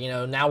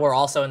 Now we're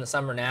also in the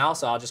summer now,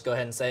 so I'll just go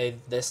ahead and say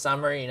this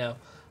summer,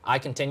 I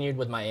continued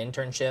with my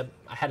internship.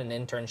 I had an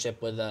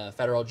internship with a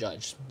federal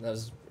judge. That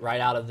was right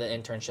out of the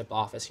internship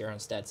office here on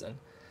Stetson.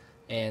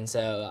 And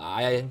so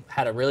I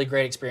had a really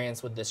great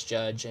experience with this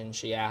judge, and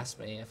she asked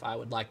me if I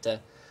would like to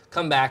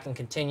come back and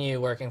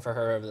continue working for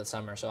her over the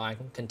summer. So I'm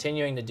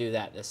continuing to do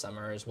that this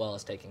summer, as well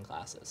as taking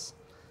classes.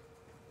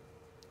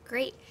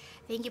 Great.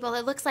 Thank you. Well,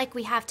 it looks like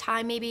we have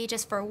time maybe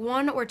just for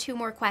one or two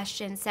more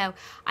questions. So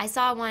I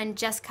saw one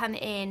just come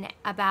in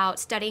about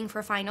studying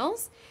for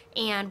finals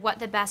and what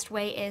the best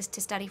way is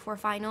to study for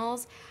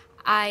finals.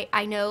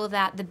 I know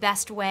that the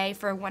best way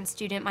for one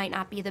student might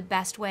not be the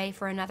best way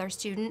for another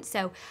student,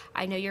 so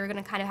I know you're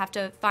going to kind of have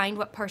to find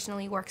what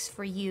personally works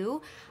for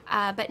you.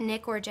 But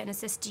Nick or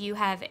Genesis, do you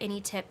have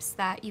any tips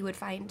that you would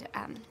find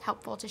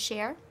helpful to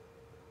share?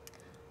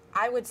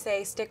 I would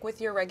say stick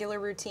with your regular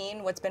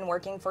routine. What's been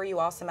working for you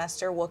all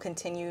semester will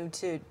continue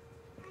to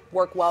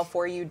work well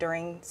for you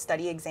during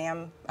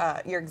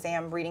your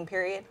exam reading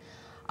period.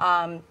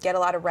 Get a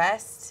lot of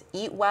rest,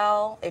 eat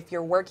well. If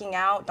you're working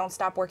out, don't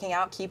stop working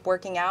out, keep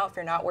working out. If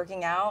you're not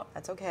working out,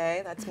 that's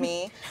okay, that's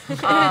me.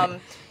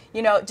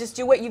 Just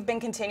do what you've been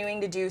continuing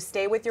to do.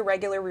 Stay with your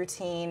regular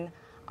routine.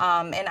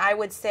 And I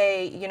would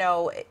say,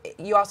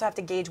 you also have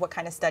to gauge what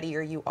kind of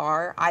studier you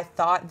are. I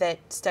thought that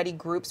study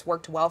groups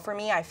worked well for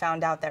me. I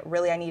found out that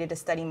really I needed to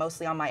study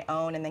mostly on my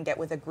own and then get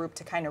with a group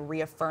to kind of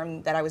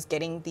reaffirm that I was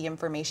getting the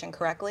information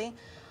correctly.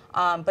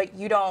 But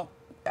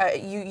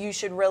you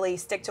should really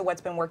stick to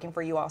what's been working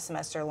for you all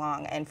semester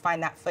long and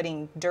find that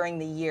footing during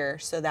the year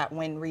so that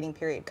when reading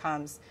period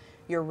comes,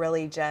 you're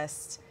really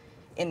just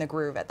in the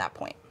groove at that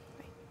point.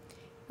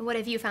 And what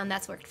have you found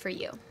that's worked for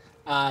you?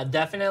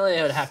 Definitely,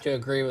 I would have to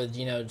agree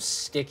with,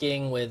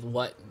 sticking with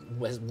what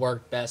was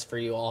worked best for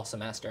you all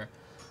semester.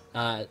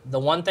 The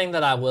one thing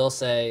that I will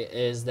say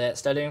is that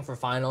studying for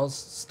finals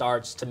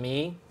starts, to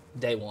me,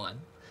 day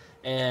one.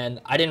 And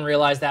I didn't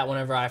realize that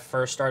whenever I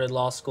first started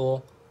law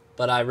school,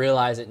 but I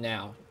realize it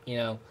now.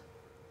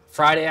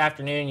 Friday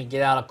afternoon, you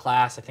get out of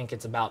class, I think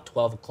it's about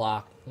 12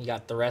 o'clock. You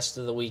got the rest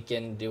of the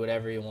weekend to do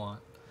whatever you want.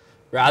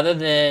 Rather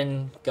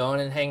than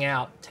going and hang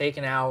out, take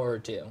an hour or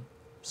two,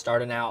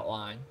 start an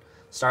outline.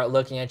 Start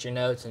looking at your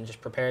notes and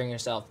just preparing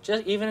yourself,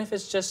 even if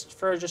it's just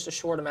for a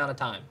short amount of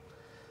time.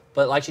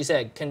 But like she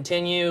said,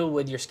 continue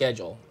with your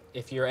schedule.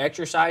 If you're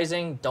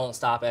exercising, don't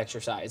stop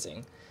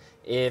exercising.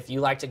 If you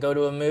like to go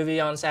to a movie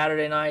on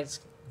Saturday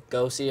nights,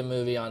 go see a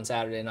movie on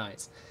Saturday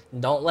nights.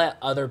 don't let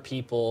other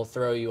people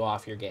throw you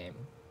off your game.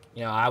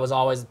 You know, I was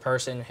always the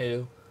person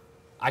who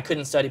I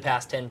couldn't study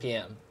past 10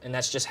 p.m., and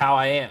that's just how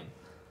I am.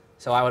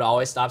 So I would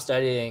always stop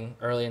studying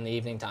early in the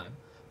evening time.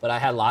 But I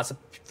had lots of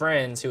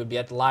friends who would be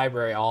at the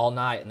library all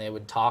night, and they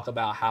would talk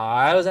about how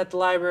I was at the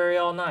library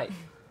all night.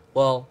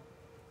 Well,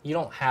 you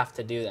don't have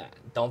to do that.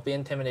 Don't be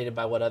intimidated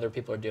by what other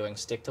people are doing.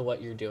 Stick to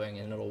what you're doing,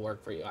 and it'll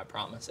work for you. I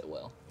promise it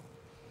will.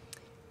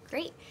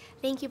 Great.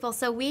 Thank you both.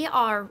 So we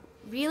are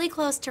really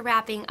close to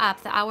wrapping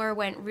up. The hour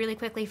went really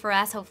quickly for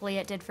us. Hopefully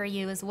it did for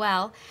you as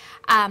well.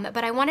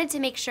 But I wanted to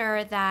make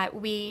sure that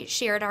we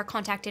shared our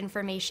contact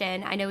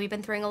information. I know we've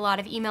been throwing a lot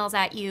of emails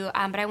at you,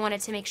 but I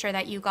wanted to make sure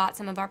that you got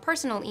some of our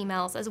personal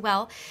emails as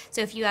well. So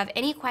if you have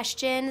any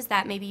questions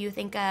that maybe you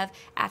think of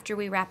after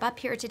we wrap up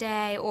here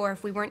today, or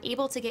if we weren't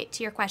able to get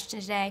to your question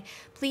today,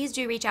 please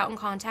do reach out and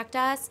contact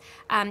us.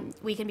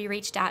 We can be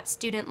reached at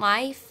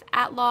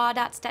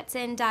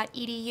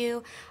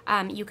studentlife@law.stetson.edu.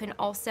 You can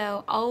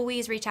also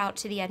always reach out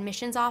to the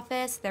admissions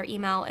office. Their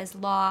email is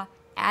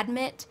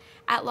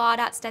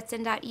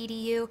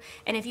lawadmit@law.stetson.edu.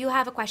 And if you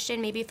have a question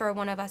maybe for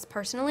one of us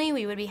personally,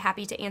 we would be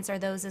happy to answer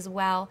those as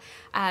well.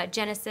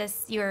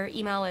 Genesis, your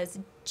email is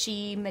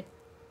gmatute,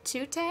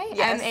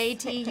 Yes.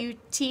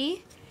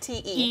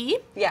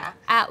 Matute, yeah,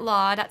 at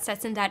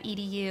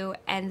law.stetson.edu.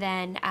 And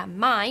then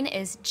mine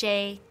is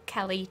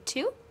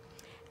jkelly2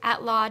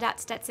 at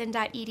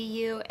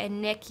law.stetson.edu.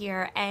 And Nick,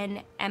 you're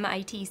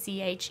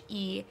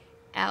NMITCHEL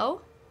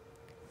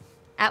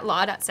at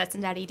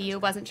law.stetson.edu.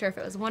 Wasn't sure if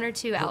it was one or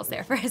two L's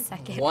there for a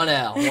second. One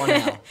L.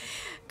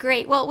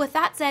 Great. Well, with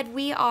that said,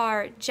 we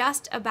are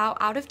just about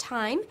out of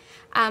time.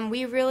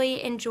 We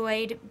really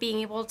enjoyed being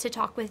able to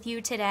talk with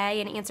you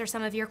today and answer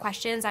some of your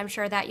questions. I'm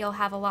sure that you'll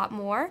have a lot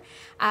more.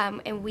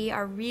 And we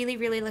are really,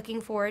 really looking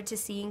forward to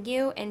seeing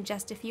you in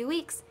just a few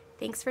weeks.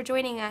 Thanks for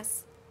joining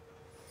us.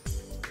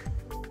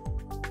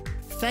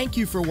 Thank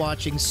you for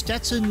watching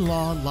Stetson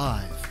Law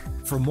Live.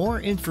 For more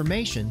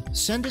information,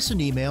 send us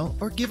an email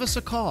or give us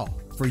a call.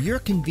 For your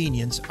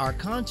convenience, our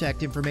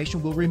contact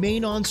information will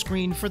remain on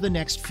screen for the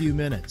next few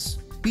minutes.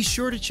 Be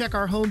sure to check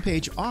our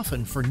homepage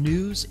often for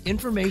news,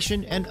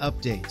 information, and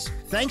updates.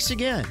 Thanks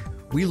again.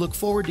 We look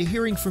forward to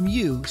hearing from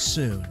you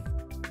soon.